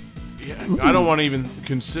 Yeah, I don't want to even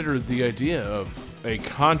consider the idea of a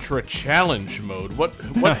Contra challenge mode. What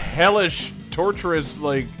hellish, torturous,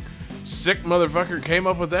 like, sick motherfucker came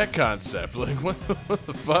up with that concept? Like, what the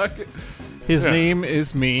fuck? His name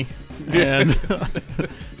is me. And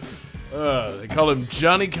they call him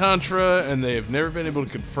Johnny Contra, and they have never been able to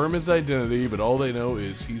confirm his identity, but all they know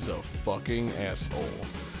is he's a fucking asshole.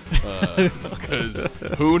 Because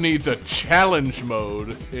who needs a challenge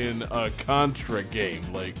mode in a Contra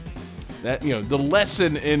game? Like, that, the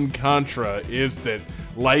lesson in Contra is that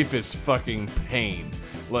life is fucking pain.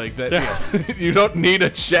 Like that, you don't need a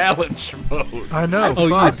challenge mode. I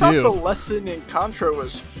know. I thought the lesson in Contra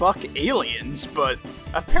was fuck aliens, but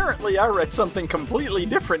apparently I read something completely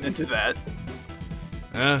different into that.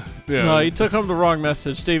 No, you took home the wrong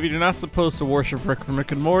message, David. You're not supposed to worship Rick from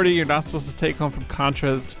Rick and Morty. You're not supposed to take home from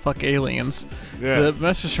Contra that's fuck aliens. Yeah. The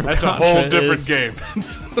message from that's Contra a whole different game.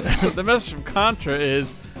 The message from Contra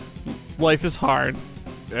is life is hard.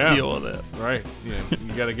 Yeah. Deal with it. Right. Yeah.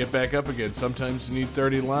 You got to get back up again. Sometimes you need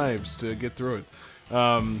 30 lives to get through it.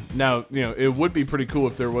 Now, it would be pretty cool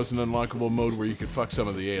if there was an unlockable mode where you could fuck some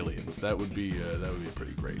of the aliens. That would be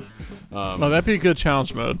pretty great. That'd be a good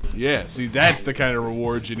challenge mode. Yeah. See, that's the kind of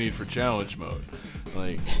rewards you need for challenge mode.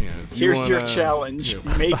 Like, if you Here's your challenge: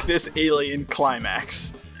 make this alien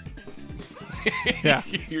climax. Yeah.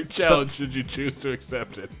 Your challenge, should you choose to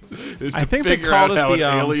accept it, is to think figure out how an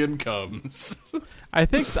alien comes. I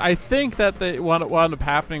think that what wound up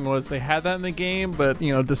happening was they had that in the game, but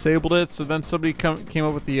disabled it. So then somebody came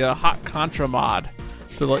up with the Hot Contra mod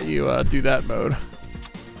to let you do that mode.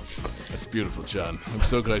 That's beautiful, John. I'm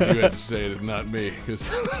so glad you had to say it and not me.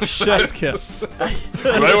 Chef's kiss.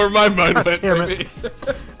 Right where my mind went, baby.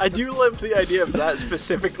 I do love the idea of that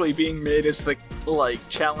specifically being made as the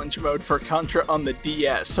challenge mode for Contra on the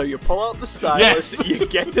DS. So you pull out the stylus, you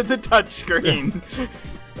get to the touchscreen.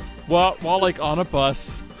 While on a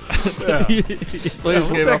bus, Yeah. Plays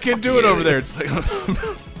What's that kid doing over there? It's like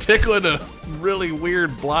tickling a really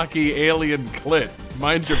weird, blocky alien clit.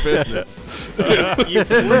 Mind your business.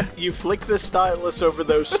 You flick the stylus over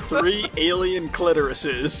those 3 alien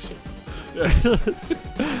clitorises.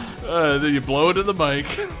 Then you blow it in the mic.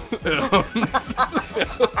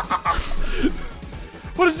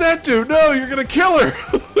 What does that do? No, you're gonna kill her.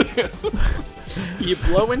 You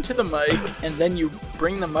blow into the mic, and then you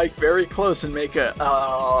bring the mic very close and make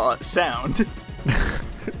a sound.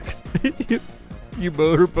 You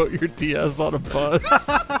motorboat your DS on a bus.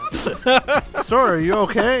 Sir, are you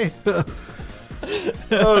okay?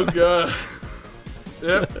 Oh god.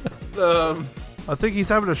 Yep. I think he's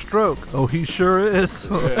having a stroke. Oh, he sure is.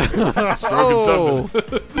 Stroking something.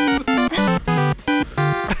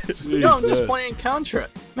 No, I'm just playing Contra.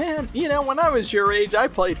 Man, when I was your age, I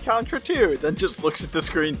played Contra too. Then just looks at the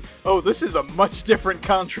screen. Oh, this is a much different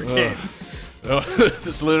Contra game. Oh,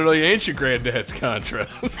 this literally ain't your granddad's Contra.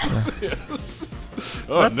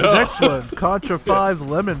 Oh, That's no. the next one. Contra 5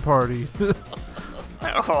 Lemon Party.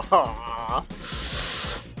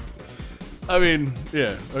 I mean,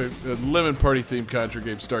 yeah, a Lemon Party themed Contra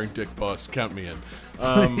game starring Dick Boss. Count me in.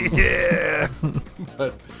 Yeah.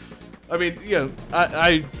 But I mean,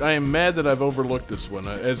 I am mad that I've overlooked this one,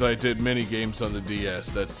 as I did many games on the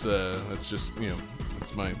DS. That's just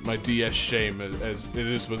it's my DS shame, as it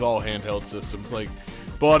is with all handheld systems. Like,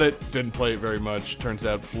 bought it, didn't play it very much. Turns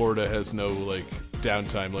out Florida has no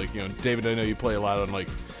downtime. Like, David, I know you play a lot on the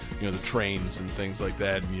trains and things like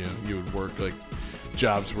that, and you would work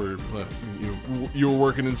jobs where you were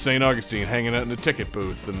working in St. Augustine, hanging out in a ticket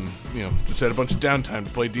booth, and just had a bunch of downtime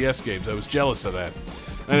to play DS games. I was jealous of that.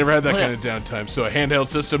 I never had that kind of downtime, so a handheld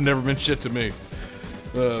system never meant shit to me.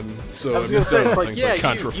 So I was gonna say, it's like, yeah,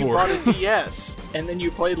 Contra you 4. bought a DS, and then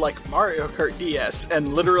you played Mario Kart DS,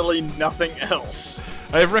 and literally nothing else.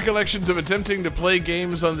 I have recollections of attempting to play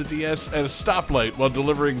games on the DS at a stoplight while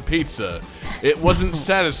delivering pizza. It wasn't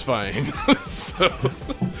satisfying, so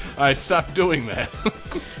I stopped doing that.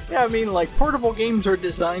 Yeah, I mean, portable games are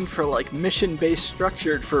designed for, mission-based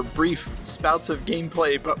structured for brief spouts of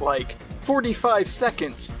gameplay, but, 45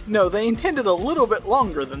 seconds. No, they intended a little bit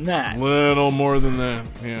longer than that. Little more than that,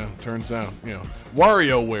 yeah, turns out.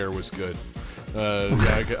 WarioWare was good.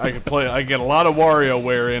 I could play, I get a lot of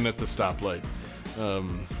WarioWare in at the stoplight.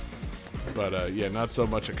 But not so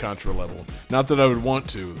much a Contra level. Not that I would want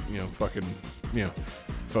to,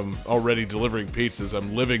 if I'm already delivering pizzas,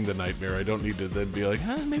 I'm living the nightmare. I don't need to then be like,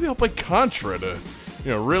 maybe I'll play Contra to,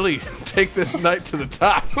 really take this night to the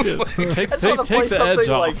top. I just want to play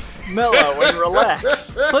something mellow and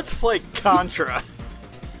relax. Let's play Contra.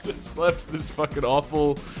 Just left this fucking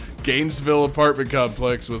awful Gainesville apartment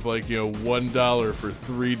complex with $1 for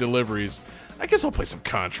 3 deliveries. I guess I'll play some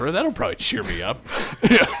Contra. That'll probably cheer me up.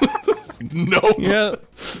 Nope. Yeah.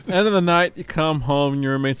 End of the night, you come home and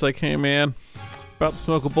your roommate's like, "Hey man, about to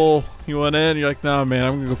smoke a bowl. You want in?" You're like, "Nah, man,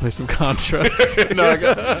 I'm gonna go play some Contra." No, I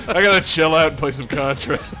gotta chill out and play some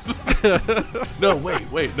Contra. No,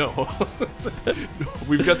 wait, no.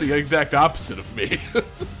 We've got the exact opposite of me.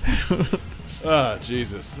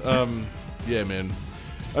 Jesus. Yeah, man.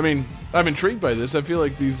 I mean, I'm intrigued by this. I feel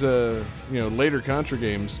like these, later Contra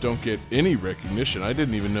games don't get any recognition. I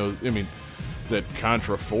didn't even know, that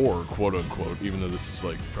Contra 4, quote unquote, even though this is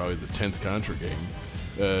probably the 10th Contra game,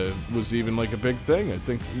 was even a big thing. I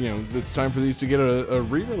think, it's time for these to get a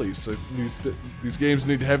re-release. These games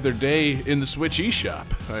need to have their day in the Switch eShop.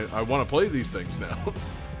 I want to play these things now.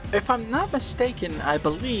 If I'm not mistaken, I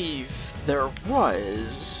believe there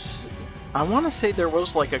was... I want to say there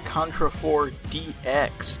was a Contra 4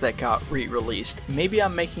 DX that got re-released. Maybe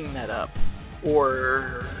I'm making that up.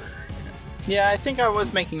 Or... yeah, I think I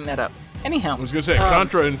was making that up. Anyhow. I was going to say,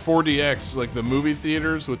 Contra in 4DX, the movie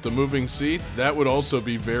theaters with the moving seats, that would also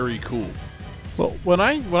be very cool. Well, when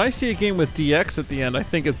I see a game with DX at the end, I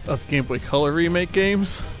think of Game Boy Color remake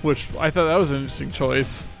games, which I thought that was an interesting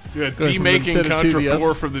choice. Yeah, demaking Contra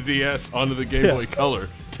 4 from the DS onto the Game Boy Color.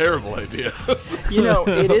 Terrible idea.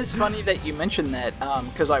 It is funny that you mentioned that,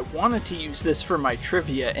 because I wanted to use this for my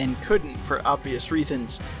trivia and couldn't for obvious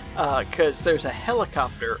reasons, because there's a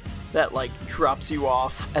helicopter that drops you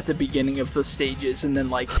off at the beginning of the stages and then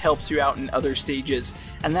helps you out in other stages,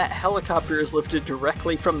 and that helicopter is lifted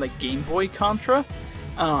directly from the Game Boy Contra.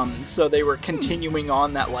 So they were continuing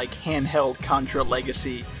on that handheld Contra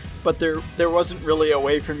legacy. But there wasn't really a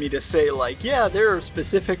way for me to say, yeah, there are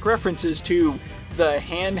specific references to the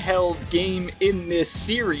handheld game in this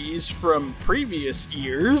series from previous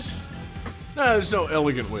years. No, there's no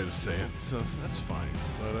elegant way to say it, so that's fine.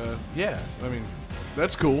 But, yeah, I mean,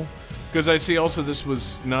 that's cool. Because I see also this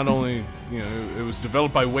was not only, it was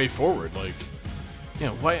developed by Way Forward. Like,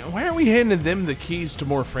 why aren't we handing them the keys to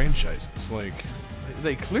more franchises? Like,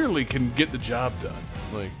 they clearly can get the job done.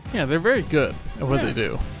 Like, Yeah, they're very good at what they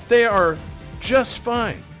do. they are just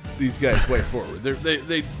fine. These guys, Way Forward,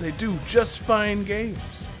 they do just fine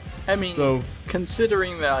games. I mean, So-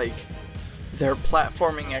 considering like their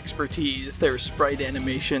platforming expertise, their sprite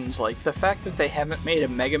animations, like the fact that they haven't made a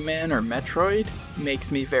Mega Man or Metroid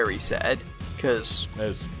makes me very sad, because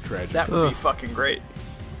That's tragic. that would be fucking great.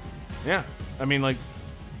 Yeah, I mean, like,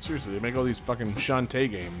 seriously, they make all these fucking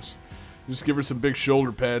Shantae games. Just give her some big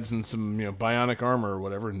shoulder pads and some, bionic armor or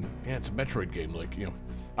whatever, and yeah, it's a Metroid game. Like,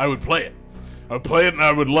 I would play it. I would play it and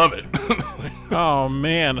I would love it. Oh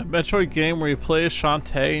man, a Metroid game where you play as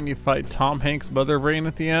Shantae and you fight Tom Hanks' mother brain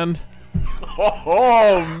at the end.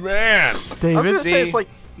 Oh man, I was David, gonna say, it's like,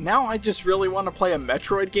 now I just really want to play a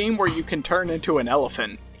Metroid game where you can turn into an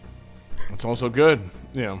elephant. it's also good.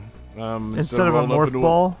 instead of a rolling up morph into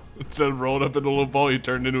ball, instead of rolling up into a little ball, you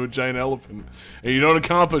turn into a giant elephant, and you don't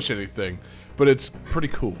accomplish anything, but it's pretty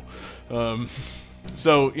cool.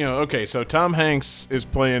 So Tom Hanks is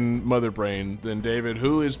playing Mother Brain. Then David,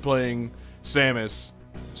 who is playing Samus,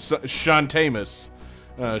 Shantae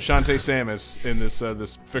Samus in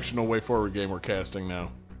this fictional Way Forward game we're casting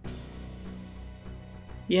now?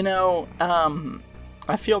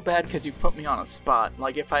 I feel bad because you put me on a spot.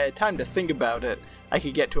 Like, if I had time to think about it, I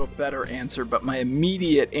could get to a better answer, but my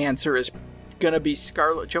immediate answer is gonna be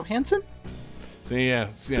Scarlett Johansson? So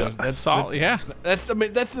that's solid. Yeah, that's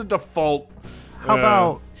the default. how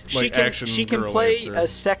about action she can girl play answer. a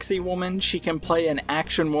sexy woman, she can play an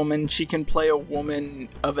action woman, she can play a woman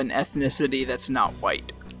of an ethnicity that's not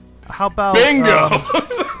white. Bingo.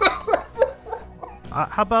 How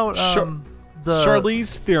about the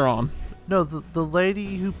Charlize Theron. No, the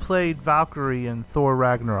lady who played Valkyrie in Thor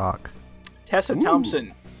Ragnarok. Tessa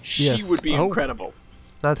Thompson, she Yes. would be incredible.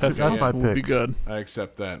 That's my would be pick. good. I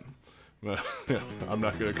accept that. I'm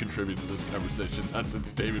not going to contribute to this conversation, not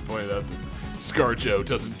since David pointed out that ScarJo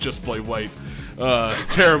doesn't just play white.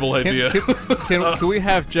 Terrible idea. Can we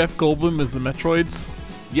have Jeff Goldblum as the Metroids?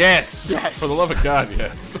 Yes! Yes. For the love of God,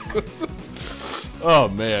 yes. Oh,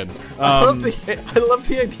 man. I love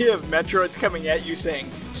the idea of Metroids coming at you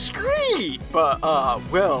saying, "Scree!" But,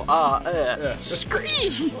 Scree!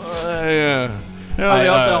 Yeah. They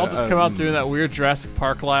all just come out doing that weird Jurassic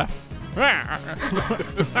Park laugh.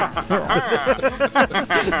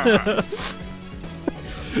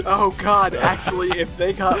 Oh god, actually, if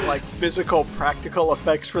they got, like, physical, practical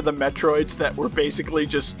effects for the Metroids that were basically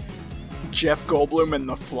just Jeff Goldblum and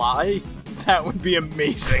The Fly, that would be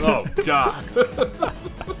amazing. Oh, God.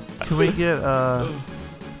 Can we get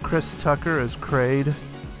Chris Tucker as Kraid?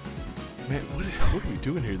 Man, what are we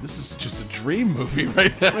doing here? This is just a dream movie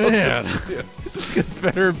right now. Man, this just gets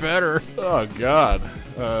better and better. Oh, God.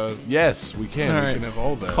 Yes, we can. All We right. can have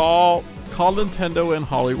all that. Call Nintendo in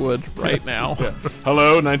Hollywood right now. Yeah.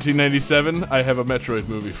 Hello, 1997. I have a Metroid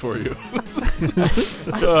movie for you.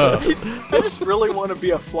 I just really want to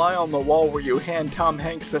be a fly on the wall where you hand Tom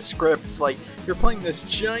Hanks the script. It's like, you're playing this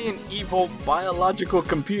giant, evil, biological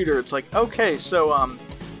computer. It's like, okay, so,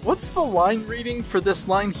 what's the line reading for this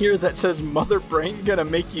line here that says, "Mother Brain gonna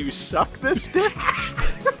make you suck this dick"?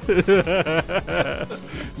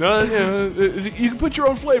 No, you can put your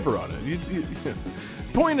own flavor on it.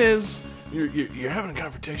 Point is, you're having a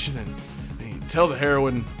confrontation, and you tell the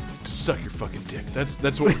heroine to suck your fucking dick. That's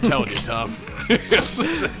what we're telling you, Tom.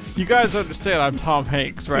 You guys understand I'm Tom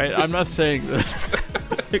Hanks, right? I'm not saying this.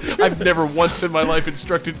 I've never once in my life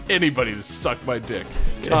instructed anybody to suck my dick.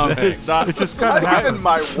 Tom Hanks. It just kind of Not happened. even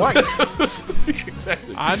my wife.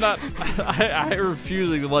 Exactly. I'm not. I'm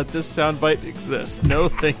refusing to let this soundbite exist. No,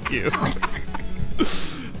 thank you.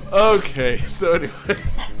 Okay, so anyway,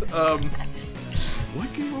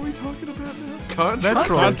 what game are we talking about now? Contra.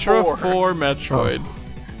 Contra 4. 4 Metroid.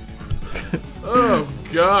 Oh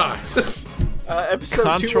God. Episode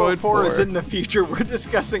Controid 204 is 4. in the future. We're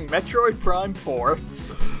discussing Metroid Prime 4.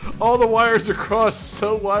 All the wires are crossed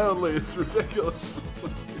so wildly, it's ridiculous.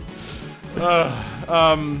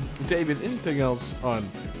 David, anything else on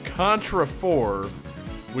Contra 4,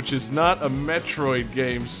 which is not a Metroid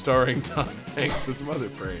game starring Tom Hanks as Mother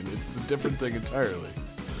Brain? It's a different thing entirely.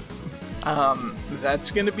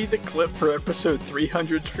 That's gonna be the clip for episode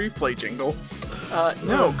 300's free play jingle.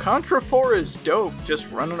 No, Contra 4 is dope, just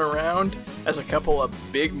running around as a couple of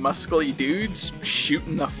big muscly dudes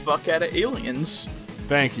shooting the fuck out of aliens.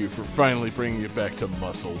 Thank you for finally bringing it back to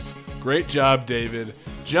muscles. Great job, David.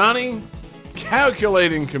 Johnny,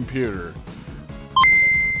 calculating computer.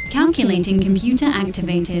 Calculating computer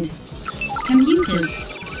activated. Computers,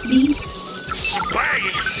 Beeps.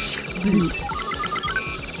 Space! Boops.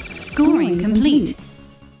 Scoring complete.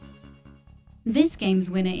 This game's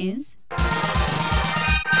winner is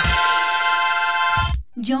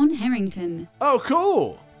John Harrington. Oh,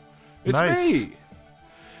 cool! It's Nice. me.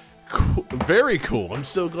 Cool. Very cool. I'm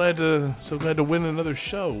so glad to win another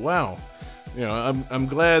show. Wow. You know, I'm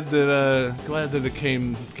glad that it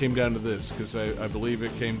came down to this, because I believe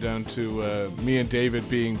it came down to me and David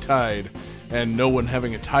being tied and no one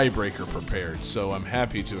having a tiebreaker prepared. So I'm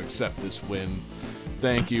happy to accept this win.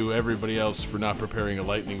 Thank you, everybody else, for not preparing a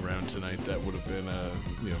lightning round tonight. That would have been a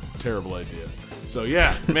terrible idea. So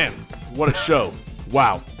yeah, man, what a show!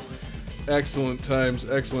 Wow, excellent times,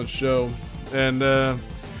 excellent show, and as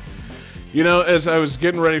I was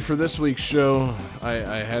getting ready for this week's show, I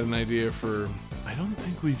had an idea for. I don't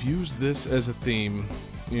think we've used this as a theme.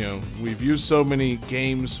 You know, we've used so many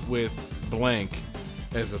games with blank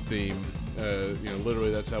as a theme.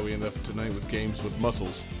 Literally, that's how we end up tonight with games with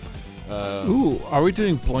muscles. Ooh, are we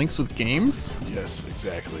doing blanks with games? Yes,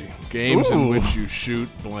 exactly. Games in which you shoot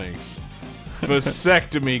blanks.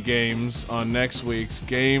 Vasectomy games on next week's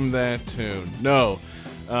Game That Tune. No.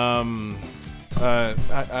 I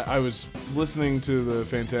was listening to the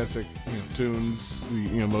fantastic tunes,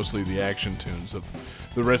 mostly the action tunes of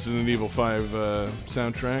the Resident Evil 5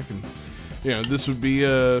 soundtrack, and this would be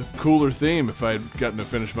a cooler theme if I had gotten to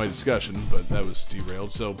finish my discussion, but that was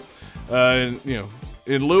derailed. So,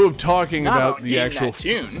 in lieu of talking about the actual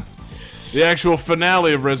tune, the actual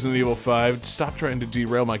finale of Resident Evil 5, stop trying to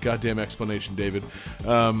derail my goddamn explanation, David.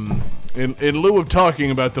 In lieu of talking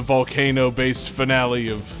about the volcano-based finale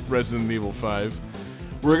of Resident Evil 5,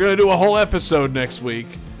 we're going to do a whole episode next week.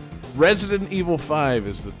 Resident Evil 5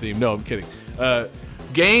 is the theme. No, I'm kidding.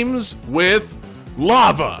 Games with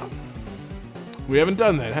lava. We haven't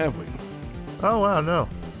done that, have we? Oh, wow, no.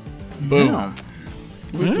 Boom. No.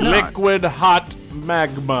 Liquid hot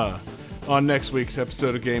magma on next week's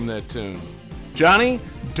episode of Game That Tune. Johnny,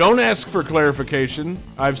 don't ask for clarification.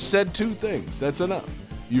 I've said two things. That's enough.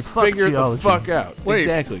 You figure it the fuck out. Wait.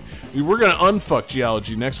 Exactly. We're going to unfuck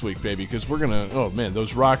geology next week, baby, because we're going to... Oh, man,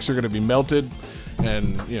 those rocks are going to be melted,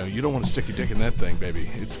 and, you don't want to stick your dick in that thing, baby.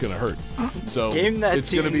 It's going to hurt. So Game That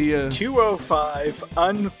it's going to be... 205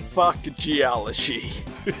 Unfuck Geology.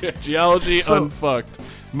 Geology unfucked.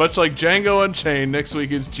 Much like Django Unchained, next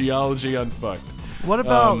week is Geology Unfucked. What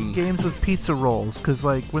about games with pizza rolls? Because,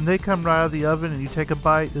 when they come right out of the oven and you take a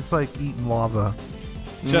bite, it's like eating lava.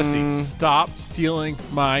 Jesse, stop stealing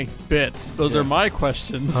my bits. Those are my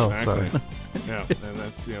questions. Oh, Exactly. sorry. Yeah, and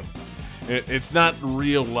that's it's not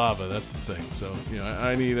real lava. That's the thing. So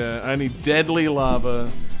I need deadly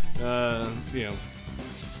lava.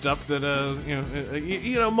 Stuff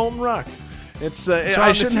that molten rock. It's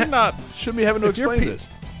I shouldn't be having to explain this.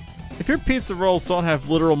 If your pizza rolls don't have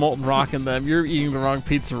literal molten rock in them, you're eating the wrong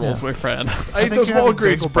pizza rolls, my friend. I ate think those you're having Walgreens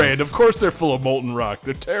bagel brand. bites. Of course they're full of molten rock.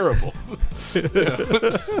 They're terrible.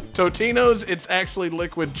 Totino's, it's actually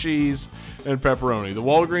liquid cheese and pepperoni. The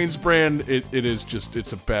Walgreens brand,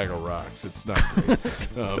 it's a bag of rocks. It's not great.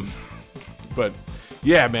 But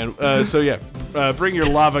yeah, man. Bring your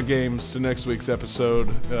lava games to next week's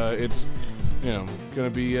episode. It's gonna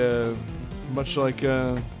be much like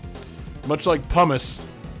pumice.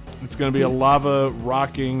 It's going to be a lava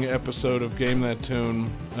rocking episode of Game That Tune.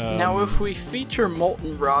 Now, if we feature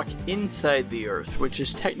molten rock inside the Earth, which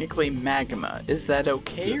is technically magma, is that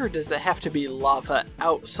okay, or does it have to be lava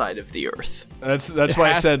outside of the Earth? That's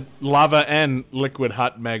why I said lava and liquid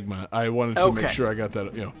hot magma. I wanted to make sure I got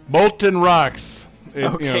that. Molten rocks.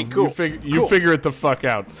 Cool. You figure it the fuck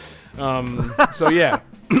out. So yeah,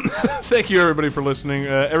 thank you everybody for listening.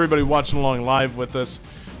 Everybody watching along live with us.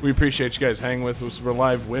 We appreciate you guys hanging with us. We're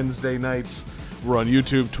live Wednesday nights. We're on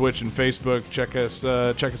YouTube, Twitch, and Facebook. Check us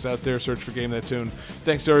out there. Search for Game That Tune.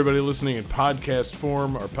 Thanks to everybody listening in podcast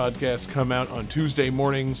form. Our podcasts come out on Tuesday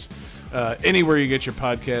mornings. Anywhere you get your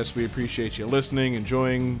podcasts, we appreciate you listening,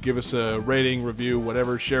 enjoying. Give us a rating, review,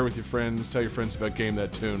 whatever. Share with your friends. Tell your friends about Game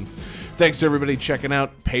That Tune. Thanks to everybody checking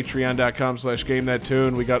out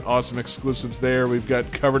patreon.com/GameThatTune. We got awesome exclusives there. We've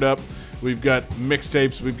got Covered Up. We've got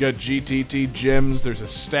mixtapes. We've got GTT gems. There's a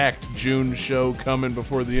stacked June show coming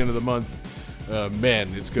before the end of the month.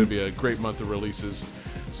 Man, it's going to be a great month of releases.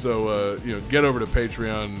 So, get over to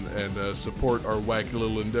Patreon and support our wacky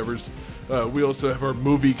little endeavors. We also have our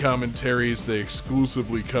movie commentaries. They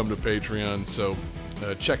exclusively come to Patreon, so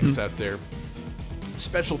check us out there.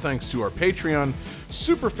 Special thanks to our Patreon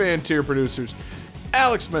superfan tier producers.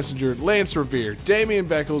 Alex Messenger, Lance Revere, Damian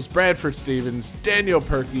Beckles, Bradford Stevens, Daniel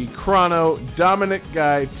Perky, Chrono, Dominic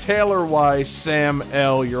Guy, Taylor Y, Sam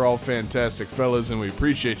L. You're all fantastic fellas, and we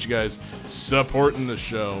appreciate you guys supporting the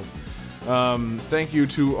show. Thank you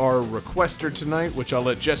to our requester tonight, which I'll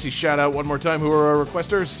let Jesse shout out one more time. Who are our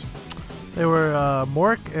requesters? They were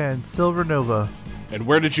Mork and Silver Nova And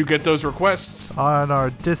where did you get those requests? on our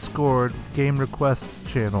Discord game request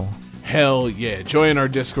channel. Hell yeah. Join our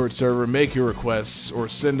Discord server, make your requests, or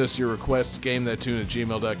send us your requests,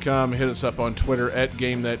 gamethattune@gmail.com. Hit us up on Twitter at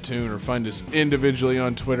gamethattune, or find us individually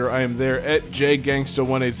on Twitter. I am there at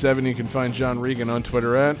jgangsta187. You can find John Regan on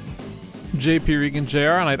Twitter at... JP Regan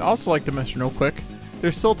JR, and I'd also like to mention real quick,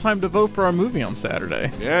 there's still time to vote for our movie on Saturday.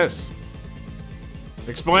 Yes.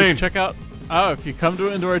 Explain. Check out, if you come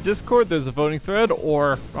into our Discord, there's a voting thread,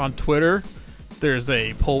 or on Twitter, there's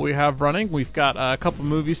a poll we have running. We've got a couple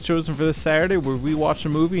movies chosen for this Saturday where we watch a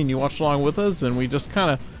movie and you watch along with us, and we just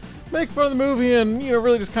kind of make fun of the movie and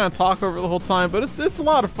really just kind of talk over it the whole time. But it's a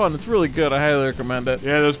lot of fun. It's really good. I highly recommend it.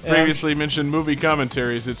 Yeah, those previously mentioned movie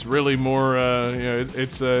commentaries. It's really more.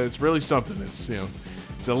 It's really something. It's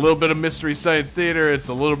it's a little bit of Mystery Science Theater. It's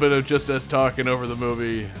a little bit of just us talking over the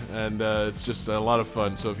movie, and it's just a lot of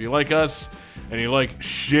fun. So if you like us and you like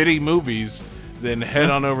shitty movies, then head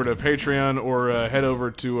on over to Patreon or head over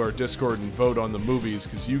to our Discord and vote on the movies,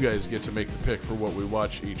 because you guys get to make the pick for what we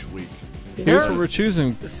watch each week. Here's what we're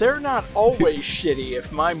choosing. They're not always shitty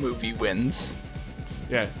if my movie wins.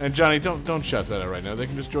 Yeah, and Johnny, don't shout that out right now. They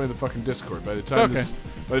can just join the fucking Discord. By the time this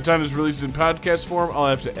releases in podcast form, I'll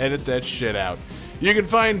have to edit that shit out. You can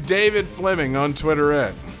find David Fleming on Twitter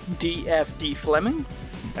at DFD Fleming.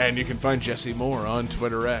 And you can find Jesse Moore on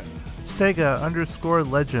Twitter at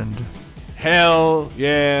Sega_legend. Hell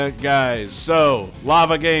yeah, guys. So,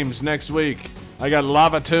 Lava Games next week. I got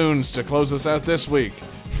Lava Tunes to close us out this week.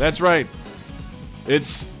 That's right.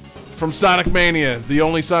 It's from Sonic Mania, the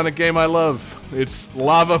only Sonic game I love. It's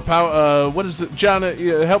Lava Power... what is it? John,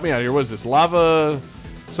 help me out here. What is this? Lava...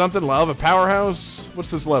 something? Lava Powerhouse?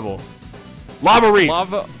 What's this level? Lava Reef.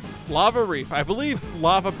 Lava Reef. I believe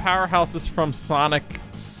Lava Powerhouse is from Sonic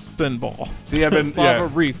Spinball. See, I've been... Lava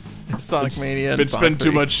Reef. Sonic Mania. Been spending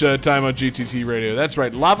too much time on GTT Radio. That's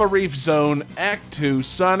right. Lava Reef Zone, Act 2,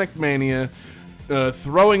 Sonic Mania,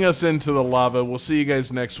 throwing us into the lava. We'll see you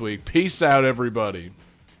guys next week. Peace out, everybody.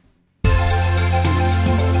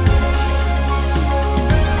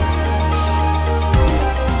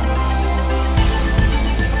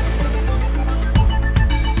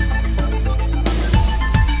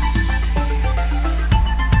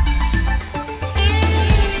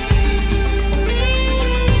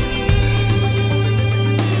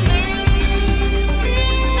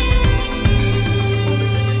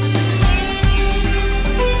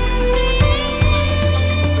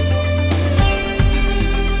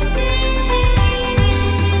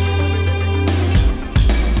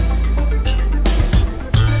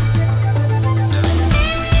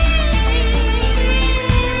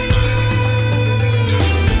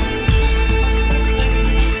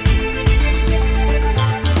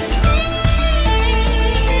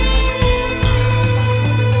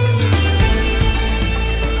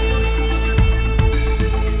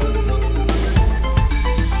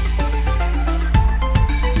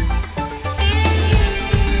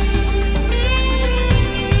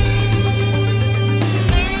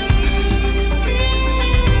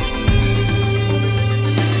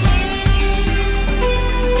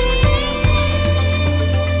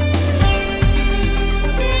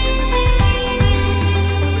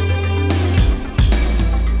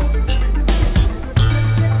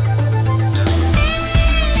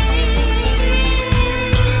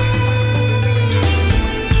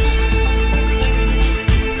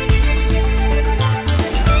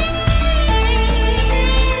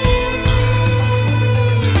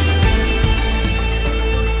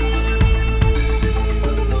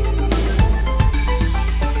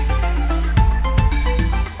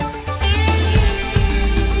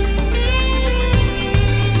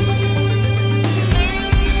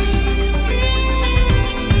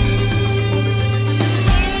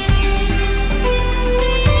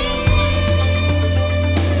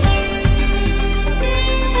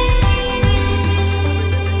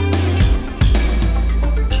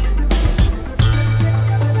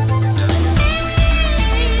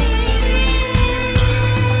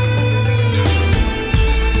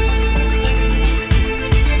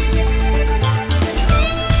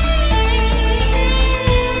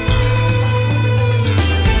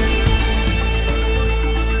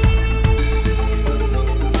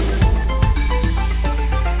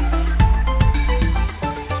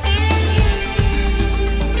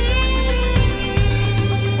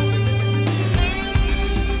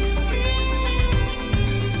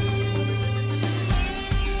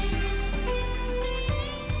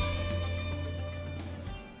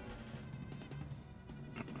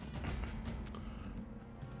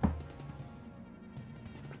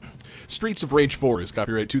 Streets of Rage 4 is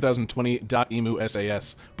copyright 2020.emu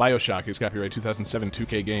SAS. Bioshock is copyright 2007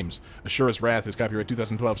 2K Games. Ashura's Wrath is copyright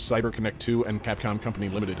 2012 CyberConnect 2 and Capcom Company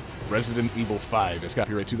Limited. Resident Evil 5 is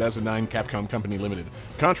copyright 2009 Capcom Company Limited.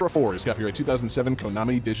 Contra 4 is copyright 2007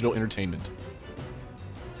 Konami Digital Entertainment.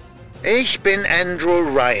 Ich bin Andrew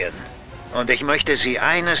Ryan und ich möchte Sie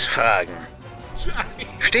eines fragen.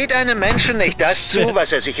 Steht einem Menschen nicht das zu,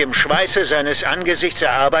 was er sich im Schweiße seines Angesichts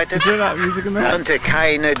erarbeitet? Is there not music in that? Ernte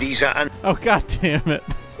keine dieser an... Oh, god damn it.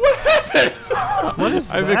 What is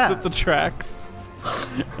I that? mixed up the tracks.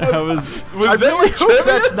 I was... I really hope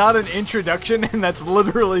that's not an introduction and that's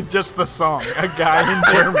literally just the song. A guy in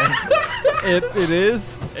German. It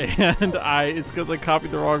is, and it's because I copied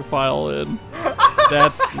the wrong file in.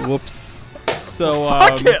 Whoops. So,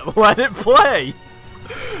 Fuck it, let it play.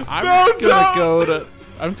 I'm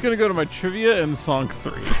just gonna go to my trivia and song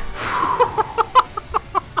 3.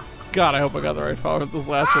 God, I hope I got the right file with this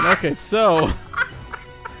last one. Okay, so...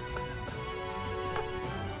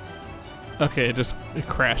 Okay, it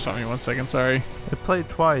crashed on me 1 second, sorry. It played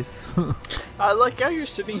twice. I like how you're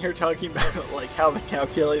sitting here talking about like how the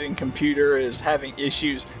calculating computer is having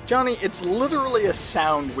issues. Johnny, it's literally a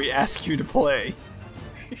sound we ask you to play.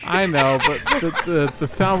 I know, but the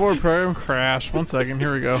soundboard program crashed. 1 second,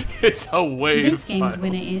 here we go. It's a waste. This game's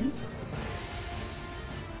winner is